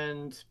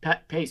and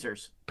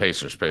Pacers.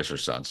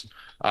 Pacers, Suns.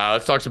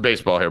 Let's talk some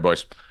baseball here,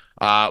 boys.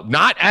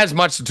 Not as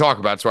much to talk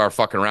about, so we're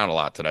fucking around a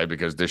lot today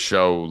because this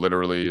show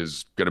literally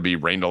is going to be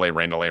rain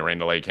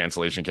delay,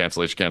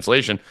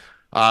 cancellation.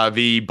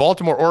 The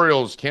Baltimore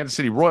Orioles, Kansas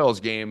City Royals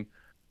game,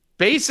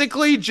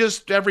 basically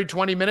just every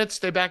 20 minutes,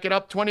 they back it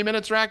up 20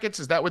 minutes, Rackets.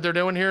 Is that what they're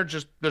doing here?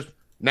 Just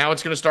now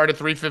it's going to start at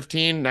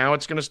 3:15. Now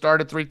it's going to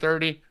start at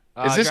 3:30.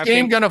 Is this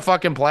game going to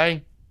fucking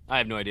play? I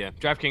have no idea.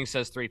 DraftKings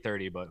says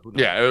 3:30, but who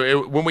knows? Yeah,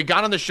 when we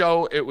got on the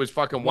show, it was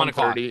fucking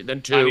 1:30,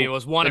 then 2. I mean, it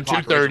was 1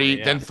 o'clock.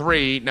 2:30, then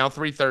 3, now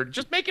 3:30.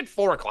 Just make it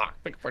 4 o'clock.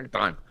 Pick a fucking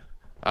time.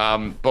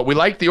 But we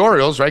like the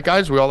Orioles, right,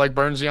 guys? We all like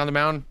Burnsy on the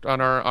mound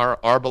on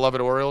our beloved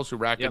Orioles who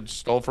Rackets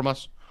stole from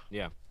us.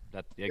 Yeah,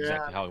 that's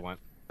exactly how it went.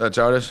 That's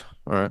how it is.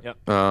 All right.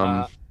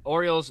 Yep.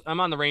 Orioles.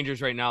 I'm on the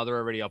Rangers right now. They're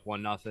already up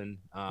 1-0 in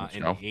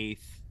the 8th.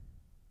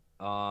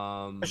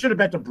 I should have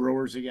bet the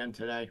Brewers again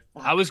today.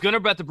 I was gonna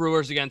bet the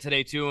Brewers again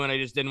today too, and I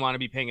just didn't want to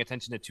be paying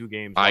attention to 2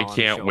 games. I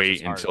can't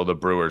wait until the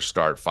Brewers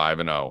start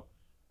 5-0.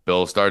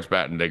 Bill starts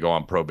batting, they go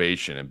on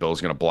probation, and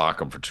Bill's gonna block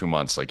them for 2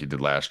 months like he did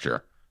last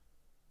year.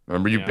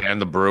 Remember you banned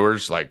the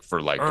Brewers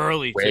for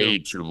early way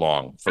too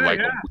long.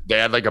 They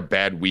had like a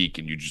bad week,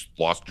 and you just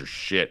lost your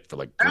shit for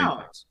like 3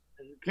 months.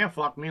 You can't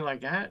fuck me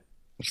like that.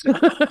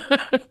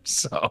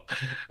 So,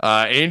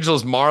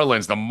 Angels,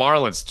 Marlins. The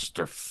Marlins just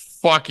are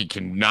fucking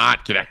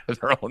cannot get out of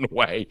their own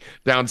way.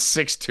 Down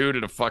 6-2 to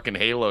the fucking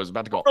Halos.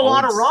 About to go a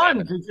lot of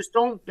runs. They just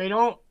don't.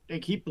 They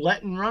keep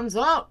letting runs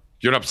up.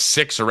 You're up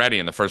 6 already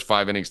in the first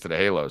 5 innings to the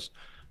Halos.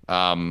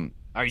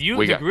 Are you?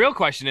 The real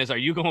question is, are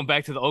you going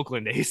back to the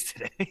Oakland A's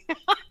today?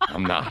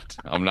 I'm not.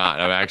 I'm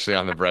actually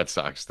on the Red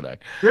Sox today.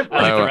 I like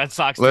the Red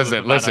Sox.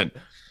 Listen.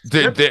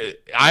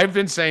 I've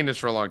been saying this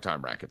for a long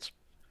time, Rackets.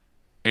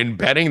 In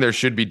betting, there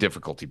should be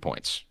difficulty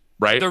points.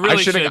 Right? There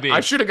really should be. I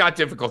should have got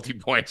difficulty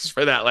points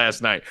for that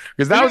last night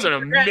because that was an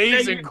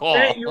amazing call.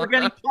 You were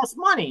getting plus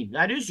money.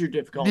 That is your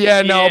difficulty.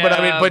 Yeah, no, but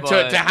I mean,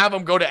 to have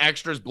them go to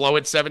extras, blow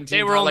it 17.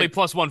 They were only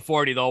plus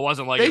 140 though. It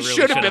wasn't like they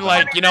should have been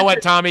like, you know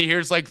what, Tommy?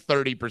 Here's like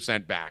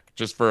 30% back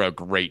just for a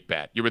great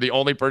bet. You were the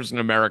only person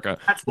in America.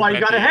 That's why you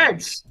got a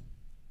hedge.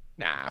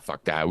 Nah,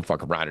 fuck that. We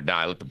fucking ride or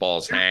die. Let the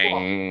balls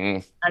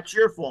hang. That's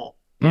your fault.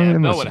 Yeah,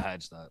 Bill would have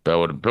hedged that.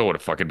 Bill would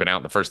have fucking been out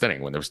in the first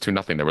inning when there was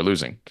 2-0. They were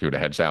losing. He would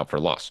have hedged out for a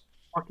loss.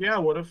 Fuck yeah, I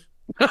would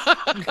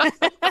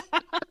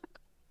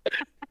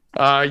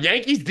have.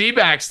 Yankees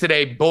D-backs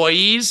today,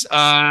 boys.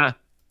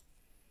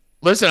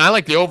 Listen, I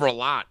like the over a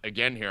lot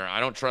again here.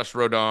 I don't trust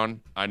Rodon.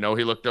 I know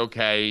he looked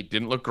okay.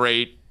 Didn't look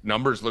great.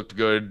 Numbers looked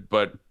good,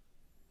 but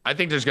I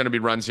think there's going to be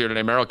runs here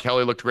today. Merrill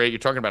Kelly looked great. You're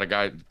talking about a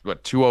guy,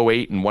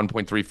 2.08 and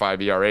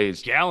 1.35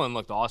 ERAs. Gallen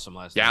looked awesome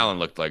last night. Gallen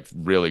looked like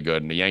really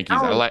good. And the Yankees,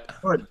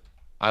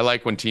 I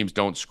like when teams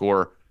don't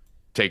score.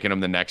 Taking them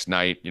the next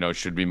night,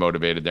 should be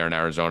motivated there in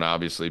Arizona.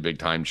 Obviously, big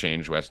time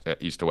change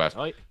east to west.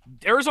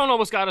 Arizona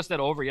almost got us that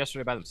over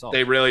yesterday by themselves.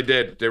 They really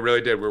did. We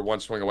were one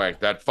swing away.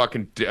 That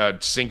fucking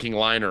sinking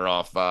liner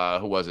off.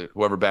 Who was it?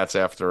 Whoever bats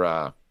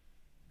after.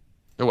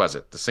 Who was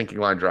it? The sinking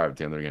line drive at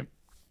the end of the game.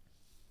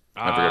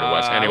 I forget who it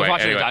was. Anyway, I was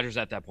watching the Dodgers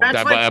at that point.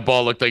 That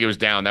ball looked like it was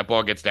down. That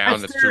ball gets down.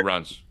 That's 2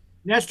 runs.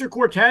 Nestor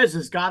Cortez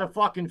has got to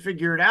fucking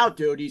figure it out,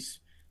 dude.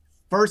 He's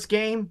first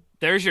game.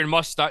 There's your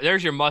must start.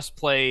 There's your must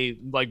play,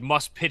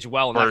 must pitch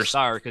well next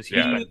start because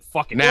he's been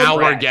fucking. Now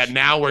we're getting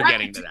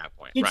to that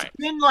point. It's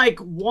been like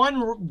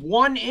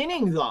one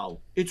inning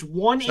though. It's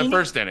one inning. The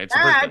first inning. It's the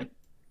first inning.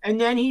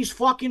 And then he's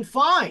fucking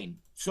fine.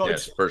 So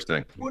it's first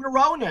inning. 2 in a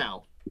row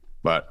now.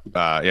 But we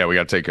got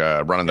to take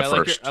a run on the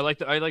first. I like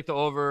the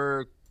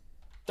over.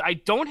 I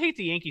don't hate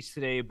the Yankees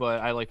today,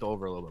 but I like the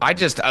over a little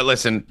bit.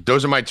 Listen.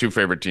 Those are my 2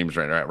 favorite teams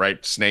right now.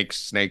 Right? Snake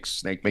make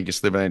you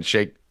slip and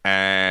shake,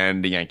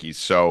 and the Yankees.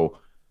 So.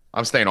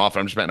 I'm staying off.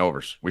 I'm just betting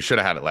overs. We should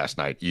have had it last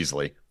night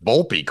easily.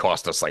 Volpe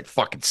cost us like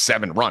fucking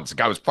 7 runs. The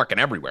guy was fucking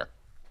everywhere.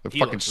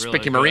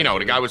 Spicky Marino.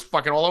 The guy was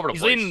fucking all over the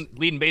place. He's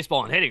leading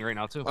baseball and hitting right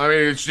now too. I mean,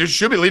 it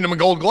should be leading him in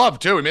Gold Glove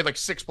too. He made like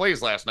 6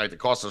 plays last night that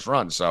cost us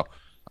runs. So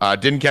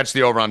didn't catch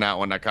the over on that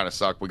one. That kind of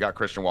sucked. We got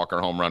Christian Walker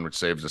home run, which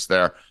saves us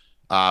there.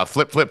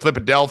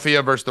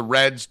 Philadelphia versus the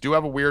Reds. Do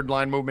have a weird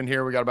line movement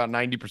here. We got about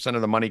 90%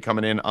 of the money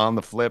coming in on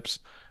the flips.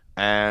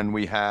 And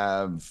we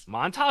have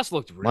Montas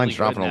looked really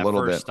good in that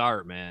first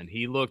start, man.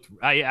 He looked.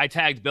 I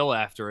tagged Bill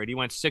after it. He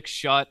went 6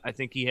 shut. I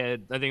think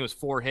it was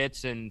 4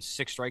 hits and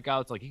 6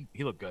 strikeouts. Like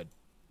he looked good.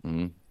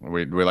 Mm-hmm.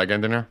 We like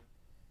anything there?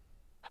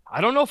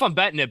 I don't know if I'm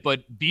betting it,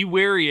 but be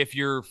wary if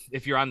you're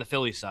on the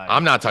Philly side.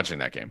 I'm not touching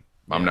that game.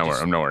 I'm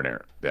nowhere near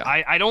it. Yeah.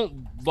 I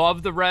don't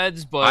love the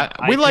Reds, but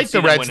we like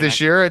the Reds this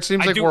year. It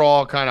seems like we're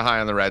all kind of high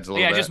on the Reds a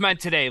little bit. Yeah, I just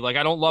meant today. Like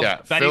I don't love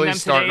betting Philly's them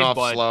starting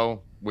today, off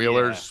slow.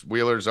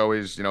 Wheeler's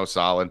always,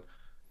 solid.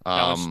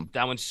 That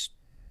one's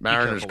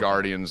Mariners,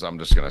 Guardians. I'm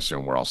just gonna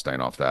assume we're all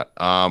staying off that.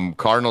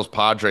 Cardinals,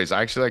 Padres.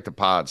 I actually like the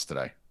Pods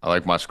today. I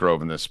like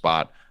Musgrove in this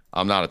spot.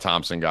 I'm not a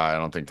Thompson guy. I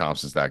don't think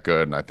Thompson's that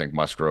good, and I think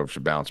Musgrove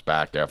should bounce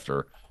back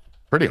after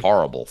Pretty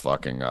horrible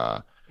fucking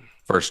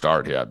first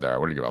start he had there.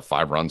 What did he give up?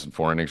 5 runs in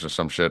 4 innings or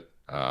some shit?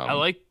 I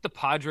like the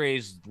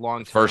Padres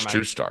long term. First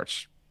 2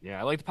 starts. Yeah,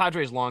 I like the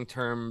Padres long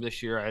term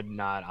this year. I'm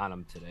not on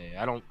them today.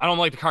 I don't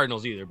like the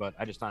Cardinals either, but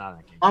I just not on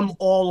that game. I'm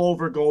all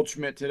over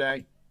Goldschmidt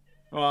today.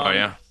 Oh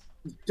yeah,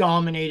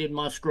 dominated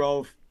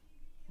Musgrove.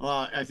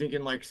 I think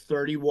in like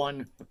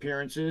 31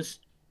 appearances.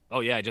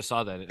 Oh yeah, I just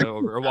saw that.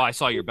 Well, I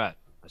saw your bet.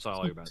 I saw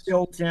all your bets.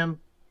 Killed him.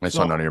 I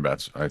saw none of your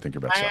bets. I think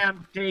your bets. I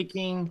am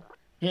taking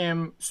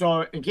him.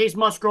 So in case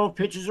Musgrove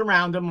pitches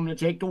around him, I'm going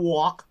to take the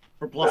walk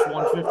for plus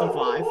 155.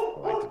 I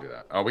like to do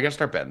that. Oh, we got to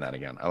start betting that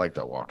again. I like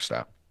that walk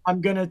stat.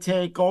 I'm going to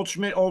take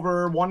Goldschmidt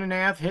over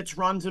 1.5 hits,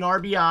 runs, and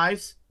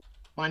RBIs,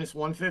 minus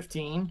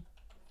 115.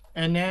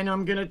 And then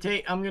I'm going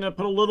to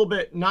put a little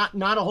bit, not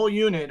a whole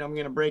unit. I'm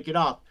going to break it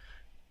up.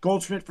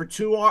 Goldschmidt for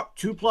 2+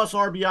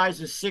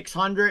 RBIs is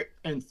 600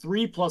 and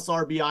 3+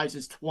 RBIs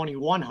is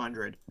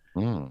 2,100.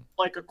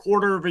 Like a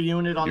quarter of a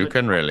unit on you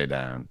can really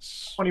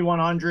dance.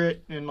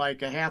 2,100 and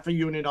like a half a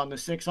unit on the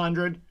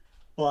 600.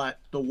 But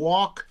the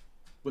walk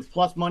with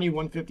plus money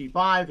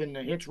 155 and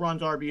the hits,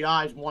 runs,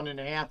 RBIs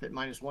 1.5 at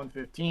minus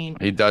 115.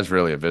 He does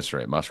really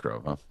eviscerate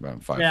Musgrove, huh?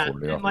 Around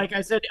 540. Yeah, and like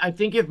I said, I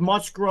think if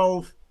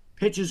Musgrove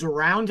pitches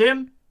around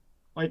him,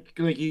 like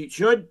he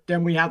should,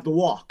 then we have the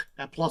walk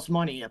at plus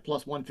money at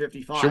plus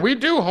 155. Should we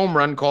do home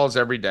run calls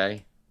every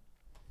day?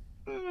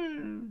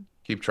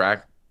 Keep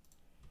track.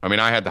 I mean,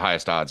 I had the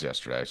highest odds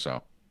yesterday,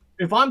 so.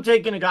 If I'm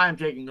taking a guy, I'm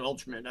taking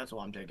Goldschmidt. That's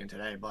what I'm taking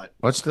today. But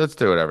let's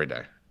do it every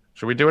day.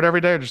 Should we do it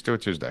every day or just do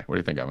it Tuesday? What do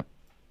you think, Evan?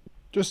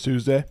 Just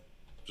Tuesday.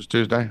 Just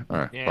Tuesday? All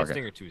right. Yeah, it's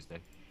Dinger Tuesday.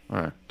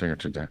 All right, Dinger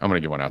Tuesday. I'm gonna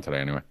get one out today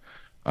anyway.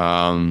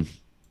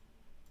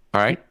 All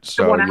right,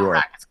 so you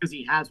are because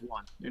he has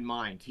one in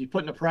mind. He's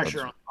putting the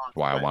pressure on.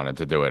 Why I wanted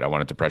to do it. I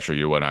wanted to pressure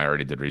you when I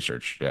already did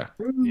research. Yeah.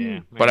 Yeah.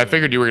 But I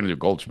figured you were gonna do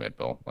Goldschmidt,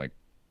 Bill. Like,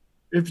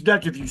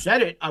 if you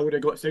said it, I would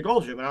have said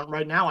Goldschmidt. But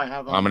right now, I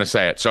have. I'm gonna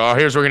say it. So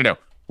here's what we're gonna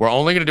do. We're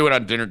only gonna do it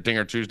on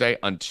Dinger Tuesday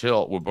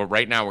but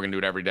right now we're gonna do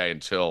it every day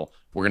until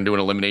we're gonna do an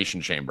elimination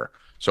chamber.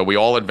 So we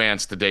all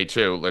advance to day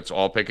 2. Let's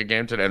all pick a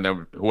game today, and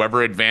then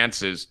whoever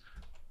advances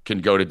can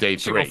go to day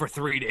 3. Go for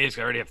 3 days.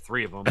 I already have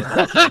 3 of them.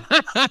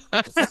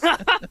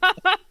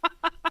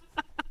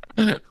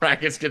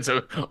 Rackets gets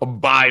a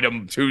bite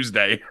them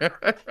Tuesday.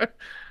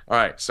 All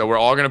right, so we're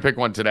all going to pick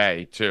one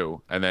today,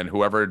 too. And then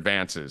whoever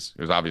advances,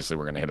 because obviously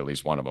we're going to hit at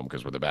least one of them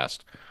because we're the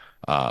best.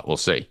 We'll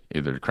see.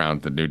 Either crown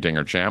the new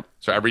Dinger champ.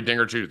 So every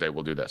Dinger Tuesday,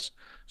 we'll do this.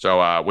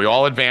 So we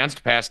all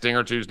advanced past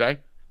Dinger Tuesday.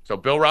 So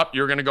Bill Rupp,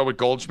 you're going to go with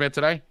Goldschmidt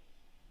today?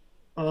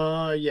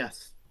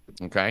 Yes.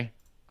 Okay.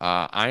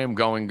 I am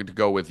going to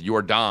go with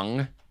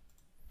Yordan.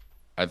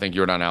 I think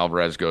Yordan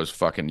Alvarez goes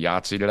fucking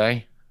Yahtzee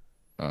today.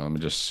 Let me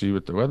just see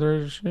what the weather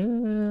is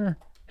here.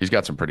 He's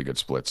got some pretty good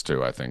splits,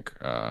 too, I think,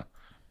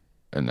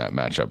 in that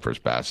matchup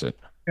versus Bassett.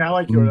 Yeah, I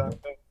like Yordan.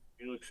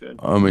 He looks good.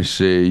 Let me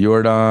see.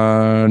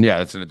 Yordan. Yeah,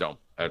 that's in the Dome.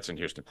 That's in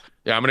Houston.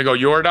 Yeah, I'm going to go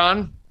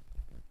Yordan.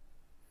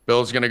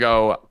 Bill's going to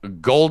go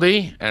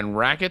Goldie and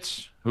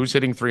Rackets. Who's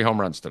hitting 3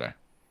 home runs today?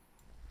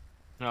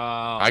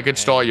 I could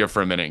stall you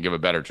for a minute and give a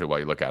bet or two while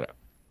you look at it.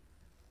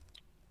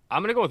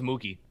 I'm going to go with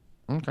Mookie.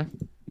 Okay.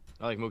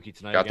 I like Mookie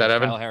tonight. Got that,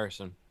 Evan? Kyle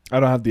Harrison.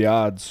 I don't have the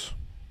odds.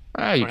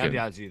 I don't have the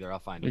odds either. I'll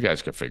find it. You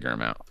guys can figure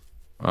them out.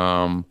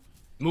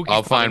 Mookie's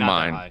I'll find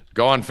mine. high.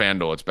 Go on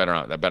FanDuel. It's better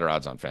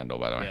odds on FanDuel,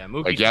 by the way. Yeah,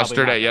 Mookie's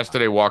like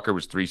yesterday Walker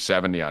was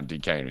 370 on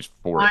DK and he was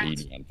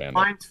 480 on FanDuel.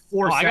 Mine's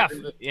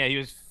 470. Yeah, he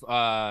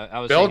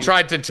was. Bill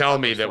tried to tell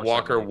me that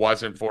Walker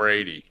wasn't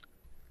 480.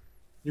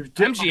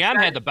 MGM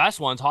had the best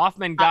ones.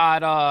 Hoffman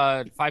got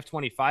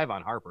 525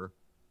 on Harper.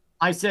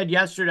 I said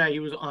yesterday he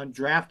was on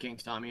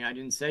DraftKings, Tommy. I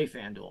didn't say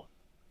FanDuel.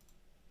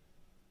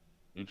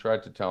 You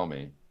tried to tell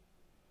me.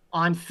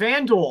 On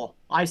FanDuel,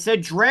 I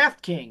said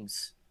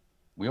DraftKings.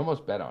 We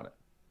almost bet on it.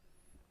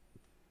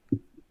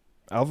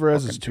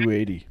 Alvarez is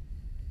 280.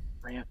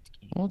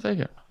 We'll take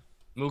it.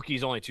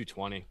 Mookie's only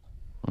 220.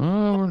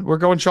 We're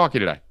going chalky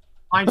today.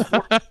 Mine's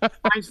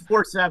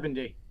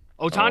 470.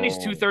 Otani's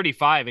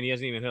 235, and he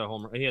hasn't even hit a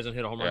home run. He hasn't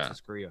hit a home run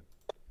since Korea.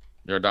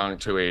 You're down at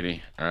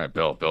 280. All right,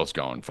 Bill. Bill's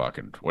going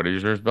fucking. What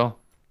is yours, Bill?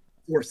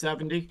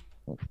 470.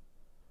 Way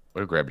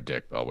to grab your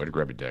dick, Bill. Way to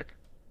grab your dick.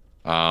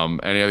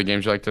 Any other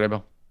games you like today,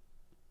 Bill?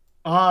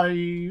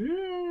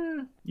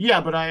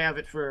 Yeah, but I have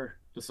it for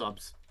the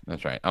subs.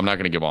 That's right. I'm not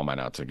going to give all mine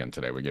out again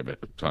today. We gave it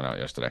a ton out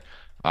yesterday.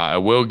 I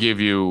will give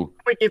you.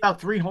 We gave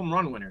out 3 home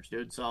run winners,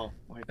 dude. So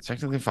it's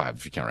technically 5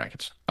 if you count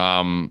Rackets.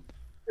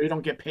 You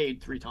don't get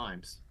paid 3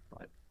 times.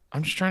 But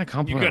I'm just trying to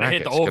compliment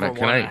Rackets. Hit the over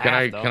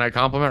can I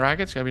compliment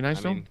Rackets? Can I be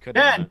nice to him?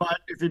 Yeah, but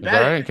if you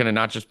bet, right? Can it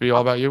not just be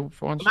all about you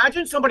for once?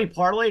 Imagine somebody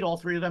parlayed all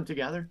 3 of them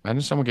together.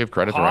 Imagine someone gave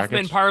credit to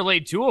Rackets. Hoffman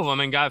parlayed 2 of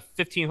them and got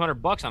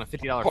 $1,500 on a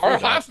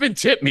 $50. Hoffman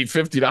tipped me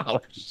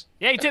 $50.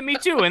 Yeah, he tipped me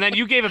too, and then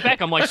you gave it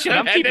back. I'm like, shit,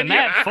 I'm keeping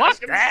that.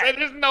 Fuck that.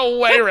 There's no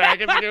way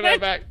Rackets give that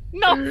back.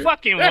 No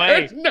fucking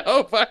way.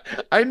 No,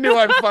 I knew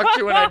I fucked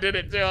you when I did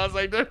it too. I was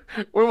like,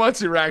 we want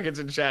to see Rackets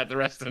in chat the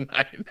rest of the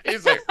night.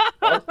 He's like,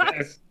 fuck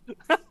this.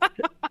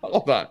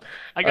 Hold on.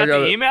 I got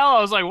the email. I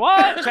was like,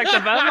 what? Check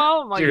the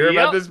memo. I'm like, did you hear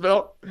about this,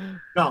 Bill?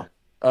 No.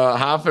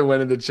 Hoffman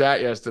went in the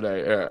chat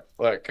yesterday. Here,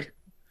 look.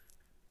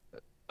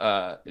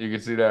 You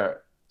can see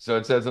there. So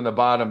it says on the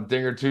bottom,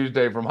 Dinger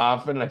Tuesday from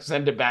Hoffman, and I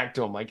send it back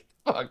to him like,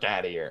 fuck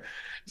out of here.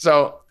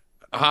 So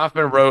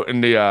Hoffman wrote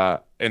in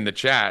the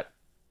chat,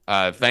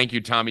 thank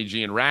you, Tommy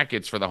G and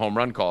Rackets, for the home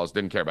run calls.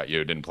 Didn't care about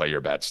you. Didn't play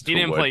your bets. He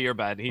didn't play your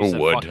bet. He Who said,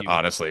 would? fuck you.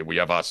 Honestly, we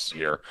have us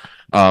here.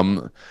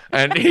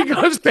 And he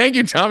goes, thank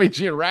you, Tommy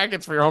G and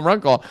Rackets, for your home run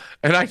call.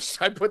 And I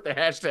put the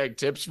hashtag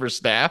tips for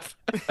staff.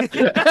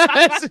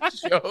 That's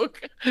a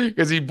joke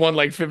because he won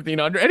like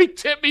 $1,500 and he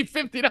tipped me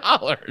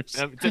 $50.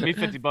 Tipped me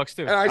 $50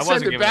 too. And I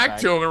sent it back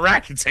to him, and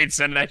Rackets ain't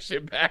sending that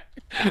shit back.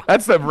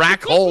 That's the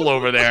rack hole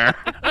over there.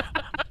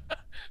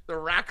 The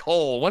rack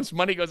hole. Once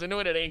money goes into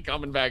it, it ain't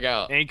coming back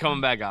out. Ain't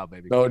coming back out,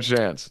 baby. No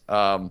chance.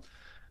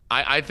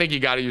 I think you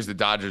got to use the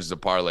Dodgers as a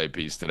parlay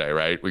piece today,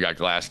 right? We got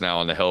Glass now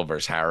on the hill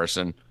versus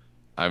Harrison.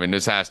 I mean,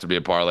 this has to be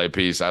a parlay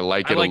piece. I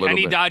like it a little bit.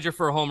 Any Dodger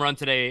for a home run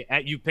today.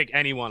 You pick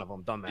any one of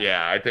them. Don't matter.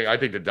 Yeah, I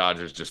think the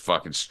Dodgers just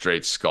fucking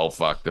straight skull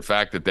fuck. The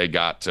fact that they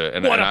got to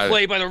what a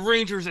play by the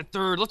Rangers at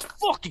third. Let's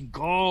fucking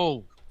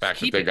go.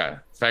 The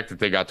fact that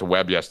they got to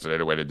Webb yesterday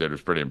the way they did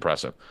was pretty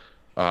impressive.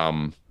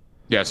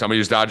 Yeah, so I'm gonna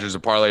use Dodgers as a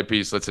parlay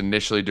piece. Let's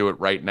initially do it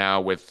right now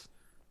with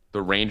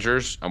the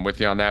Rangers. I'm with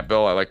you on that,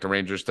 Bill. I like the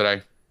Rangers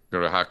today. Go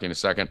to hockey in a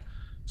second.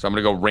 So I'm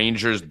gonna go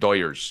Rangers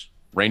Doyers.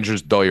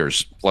 Rangers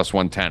Doyers plus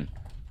 110.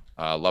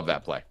 Love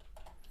that play.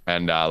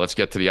 And let's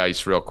get to the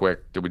ice real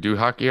quick. Did we do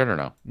hockey yet or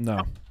no?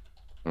 No.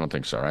 I don't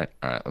think so, right?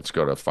 All right, let's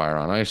go to Fire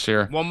on Ice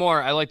here. One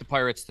more. I like the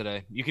Pirates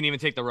today. You can even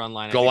take the run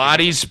line.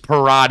 Galati's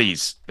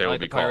Parades. They will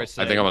be called.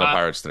 I think I'm on the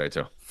Pirates today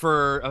too.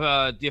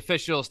 For the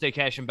official Stay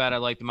Cashin bet, I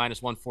like the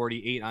minus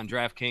 148 on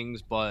DraftKings,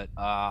 but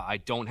I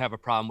don't have a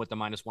problem with the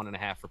minus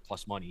 1.5 for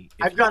plus money.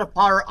 I've got a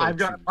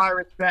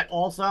Pirates bet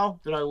also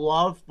that I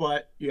love,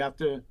 but you have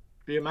to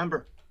be a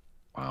member.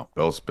 Wow,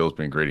 Bill's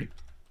being greedy.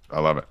 I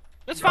love it.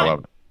 That's fine. I love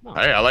it. No.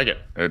 Hey, I like it.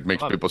 It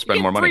makes people spend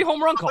more money. 3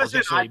 home run calls.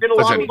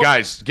 Listen,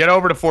 guys, get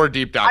over to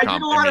 4deep.com. I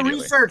did a lot of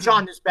research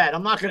on this bet.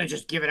 I'm not going to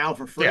just give it out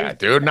for free. Yeah,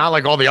 dude. Not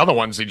like all the other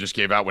ones he just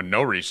gave out with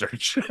no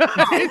research. It's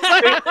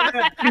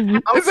like,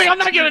 I'm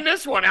not giving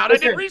this one out.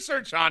 Listen, I did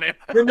research on it.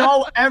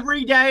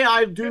 Every day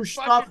I do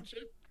stuff.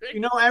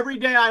 Every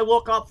day I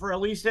look up for at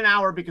least an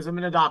hour because I'm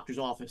in a doctor's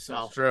office.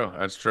 So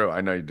That's true.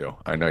 I know you do.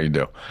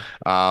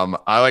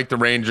 I like the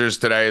Rangers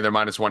today. They're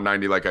minus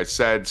 190, like I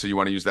said. So you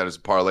want to use that as a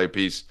parlay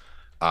piece.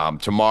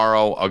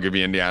 Tomorrow, I'll give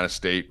you Indiana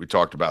State. We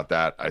talked about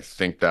that. I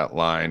think that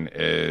line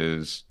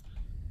is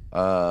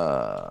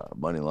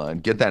money line.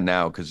 Get that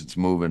now because it's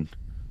moving.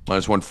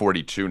 Minus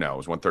 142 now. It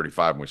was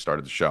 135 when we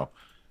started the show.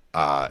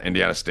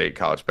 Indiana State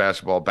college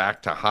basketball.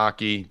 Back to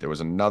hockey. There was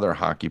another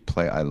hockey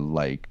play I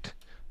liked.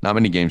 Not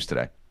many games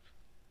today.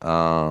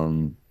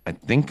 I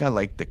think I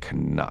like the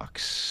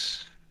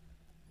Canucks.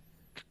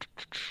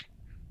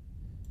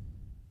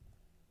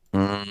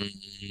 I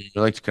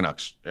like the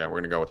Canucks. Yeah, we're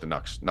going to go with the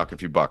Nucks. Nuck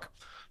if you buck.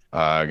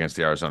 Against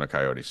the Arizona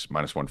Coyotes,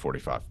 minus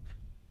 145.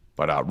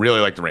 But really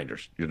like the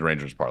Rangers. Use the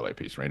Rangers parlay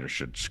piece. Rangers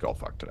should skull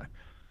fuck today.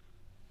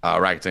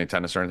 Rackets, any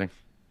tennis or anything?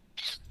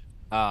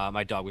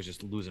 My dog was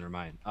just losing her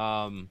mind.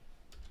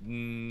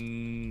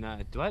 Is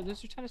there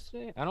tennis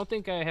today? I don't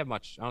think I have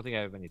much. I don't think I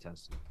have any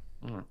tennis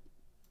today.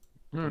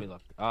 Let me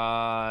look.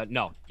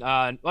 No.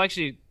 Well,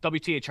 actually,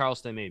 WTA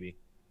Charleston maybe.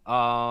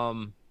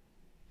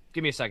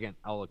 Give me a second.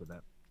 I'll look at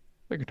that.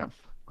 Take your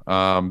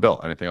time.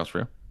 Bill, anything else for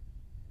you?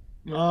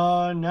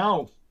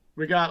 No.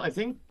 We got, I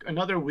think,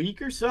 another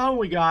week or so.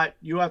 We got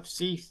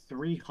UFC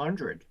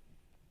 300.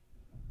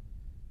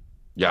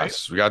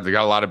 Yes, right? we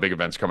got a lot of big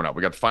events coming up.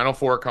 We got the Final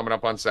Four coming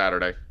up on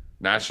Saturday,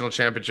 National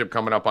Championship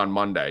coming up on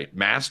Monday,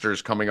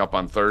 Masters coming up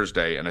on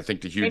Thursday, and I think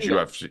the huge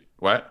UFC.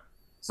 What?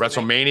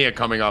 WrestleMania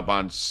coming up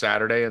on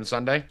Saturday and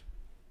Sunday.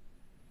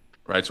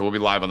 Right, so we'll be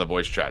live on the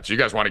voice chat. So you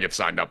guys want to get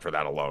signed up for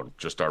that alone?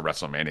 Just our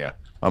WrestleMania.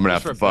 I'm gonna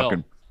have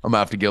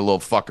to get a little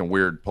fucking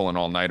weird, pulling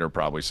all nighter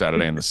probably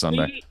Saturday and the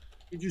Sunday.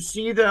 Did you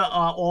see the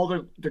all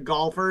the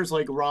golfers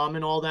like Rahm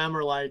and all them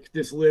are like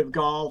this live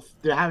golf?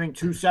 They're having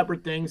two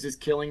separate things is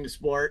killing the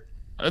sport.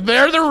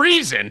 They're the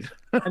reason.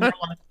 And they're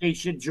like, they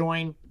should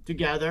join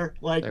together.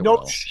 Like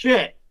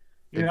shit.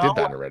 They did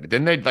that already.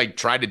 Didn't they like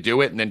try to do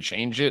it and then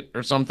change it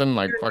or something?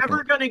 Like you're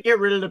never gonna get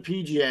rid of the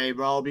PGA,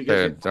 bro,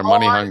 because they're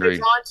money hungry.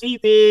 It's on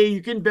TV.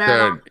 You can bet.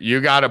 Dude,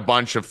 you got a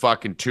bunch of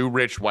fucking two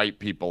rich white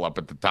people up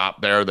at the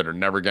top there that are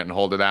never getting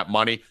hold of that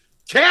money.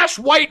 Cash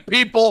white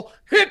people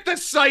hit the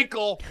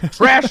cycle,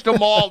 trashed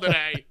them all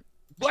today.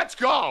 Let's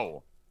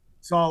go.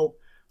 So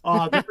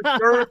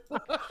they're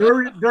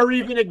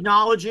even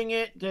acknowledging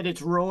it that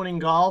it's ruining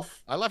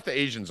golf. I left the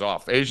Asians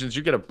off. Asians,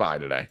 you get a bye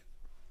today.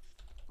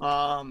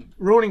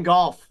 Ruining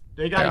golf.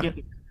 They got to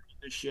get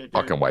this shit. Dude.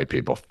 Fucking white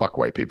people. Fuck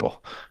white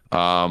people.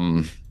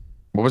 What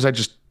was I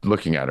just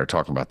looking at or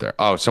talking about there?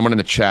 Oh, someone in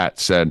the chat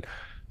said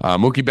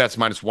Mookie Betts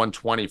minus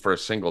 120 for a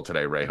single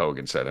today. Ray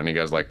Hogan said. Any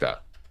guys like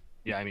that?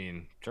 Yeah, I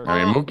mean, sure.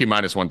 I mean, Mookie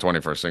minus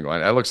 120 for a single.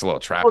 That looks a little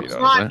trappy,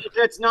 though.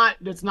 That's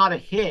not a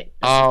hit.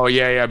 Oh,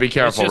 yeah. Be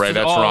careful, Ray.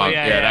 That's wrong.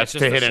 Yeah, that's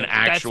to hit an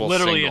actual single. That's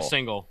literally single. a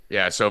single.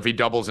 Yeah, so if he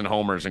doubles in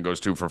homers and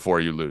goes 2 for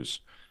 4, you lose.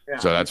 Yeah.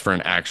 So that's for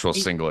an actual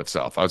single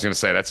itself. I was going to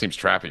say that seems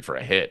trappy for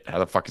a hit. How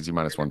the fuck is he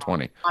minus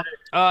 120?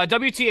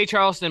 WTA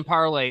Charleston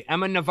parlay,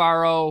 Emma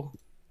Navarro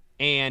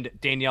and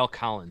Danielle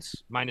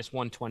Collins, minus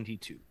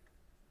 122.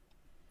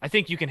 I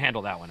think you can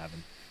handle that one,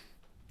 Evan.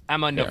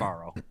 Emma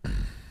Navarro.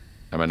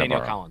 Emma Danielle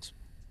Navarro. Collins.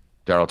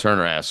 Daryl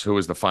Turner asks, who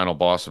is the final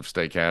boss of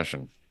Stay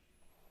Cashin?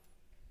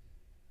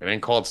 It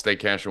ain't called Stay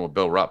Cashin with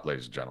Bill Rupp,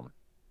 ladies and gentlemen.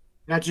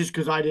 That's just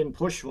because I didn't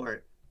push for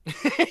it.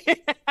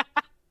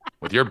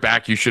 With your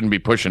back, you shouldn't be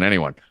pushing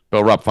anyone.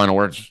 Bill Rupp, final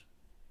words.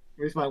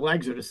 At least my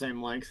legs are the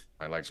same length.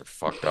 My legs are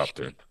fucked up,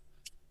 dude.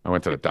 I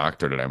went to the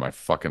doctor today. My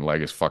fucking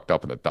leg is fucked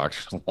up, and the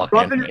doctor's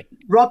lying at me.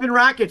 Rupp and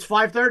Rackets,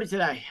 5:30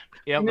 today.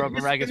 Yep, Rupp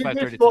and Rackets,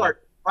 5:30 today.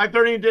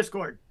 5:30 in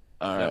Discord.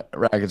 All right,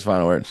 Rackets,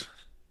 final words.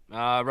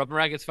 Rupp and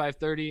Rackets,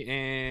 5:30,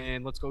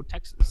 and let's go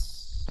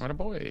Texas. What a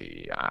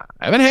boy.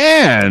 Evan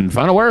Hand,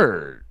 final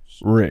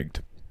words.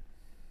 Rigged.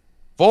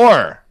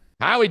 4.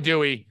 Howie,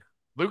 Dewey.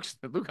 Luke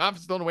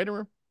Hoffman's still in the waiting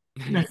room?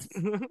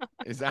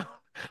 Is that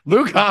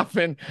Luke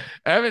Hoffman,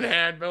 Evan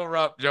Hand, Bill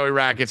Rupp, Joey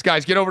Rackets.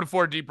 Guys, get over to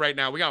 4 Deep right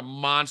now. We got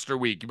Monster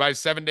Week. You buy a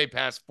 7-day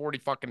pass,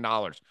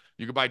 $40.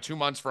 You can buy 2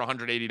 months for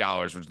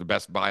 $180, which is the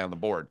best buy on the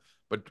board.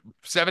 But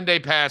 7-day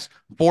pass,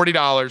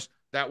 $40.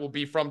 That will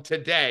be from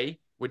today,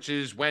 which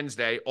is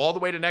Wednesday, all the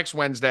way to next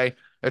Wednesday.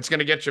 That's going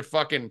to get you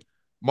fucking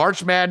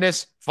March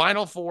Madness,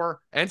 Final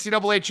Four,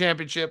 NCAA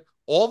Championship,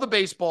 all the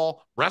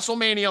baseball,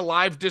 WrestleMania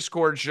live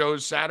Discord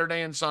shows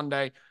Saturday and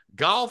Sunday,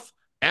 golf,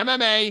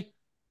 MMA,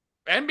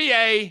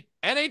 NBA,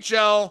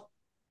 NHL,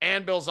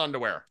 and Bill's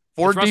underwear.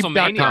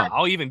 4deep.com.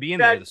 I'll even be in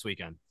there this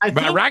weekend.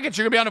 Rackets,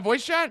 you're going to be on a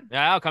voice chat?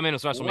 Yeah, I'll come in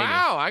with WrestleMania.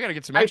 Wow, I got to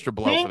get some extra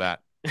blow for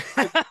that.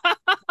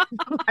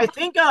 I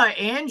think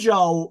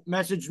Anjo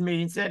messaged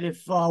me and said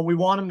if we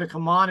want him to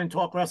come on and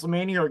talk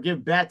WrestleMania or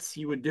give bets,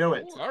 he would do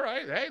it. All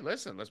right. Hey,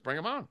 listen, let's bring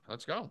him on.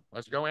 Let's go.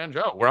 Let's go,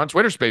 Anjo. We're on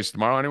Twitter Space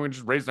tomorrow. Anyone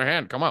just raise their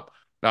hand. Come up.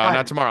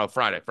 Not tomorrow.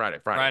 Friday.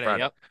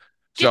 Yep.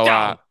 So,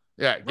 yeah,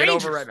 get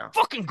Rangers, over right now.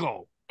 Fucking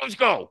go. Let's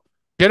go.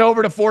 Get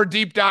over to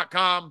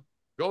 4deep.com.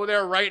 Go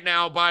there right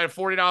now. Buy a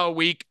 $40 a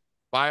week.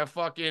 Buy a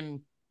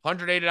fucking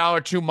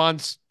 $180 2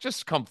 months.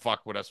 Just come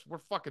fuck with us. We're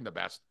fucking the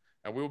best.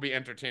 And we will be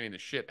entertaining the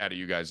shit out of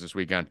you guys this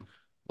weekend.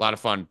 A lot of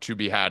fun to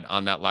be had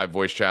on that live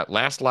voice chat.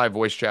 Last live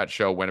voice chat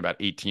show went about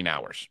 18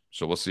 hours.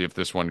 So we'll see if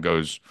this one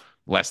goes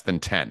less than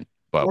 10.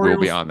 But we'll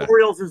be on there.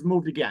 Orioles has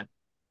moved again.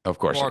 Of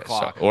course. 4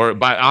 o'clock. So,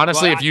 but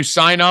honestly, if you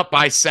sign up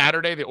by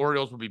Saturday, the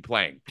Orioles will be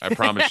playing. I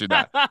promise you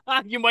that.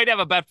 You might have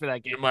a bet for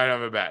that game. You might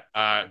have a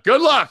bet. Good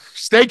luck.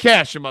 Stay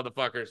cash, you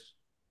motherfuckers.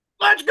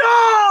 Let's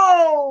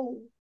go!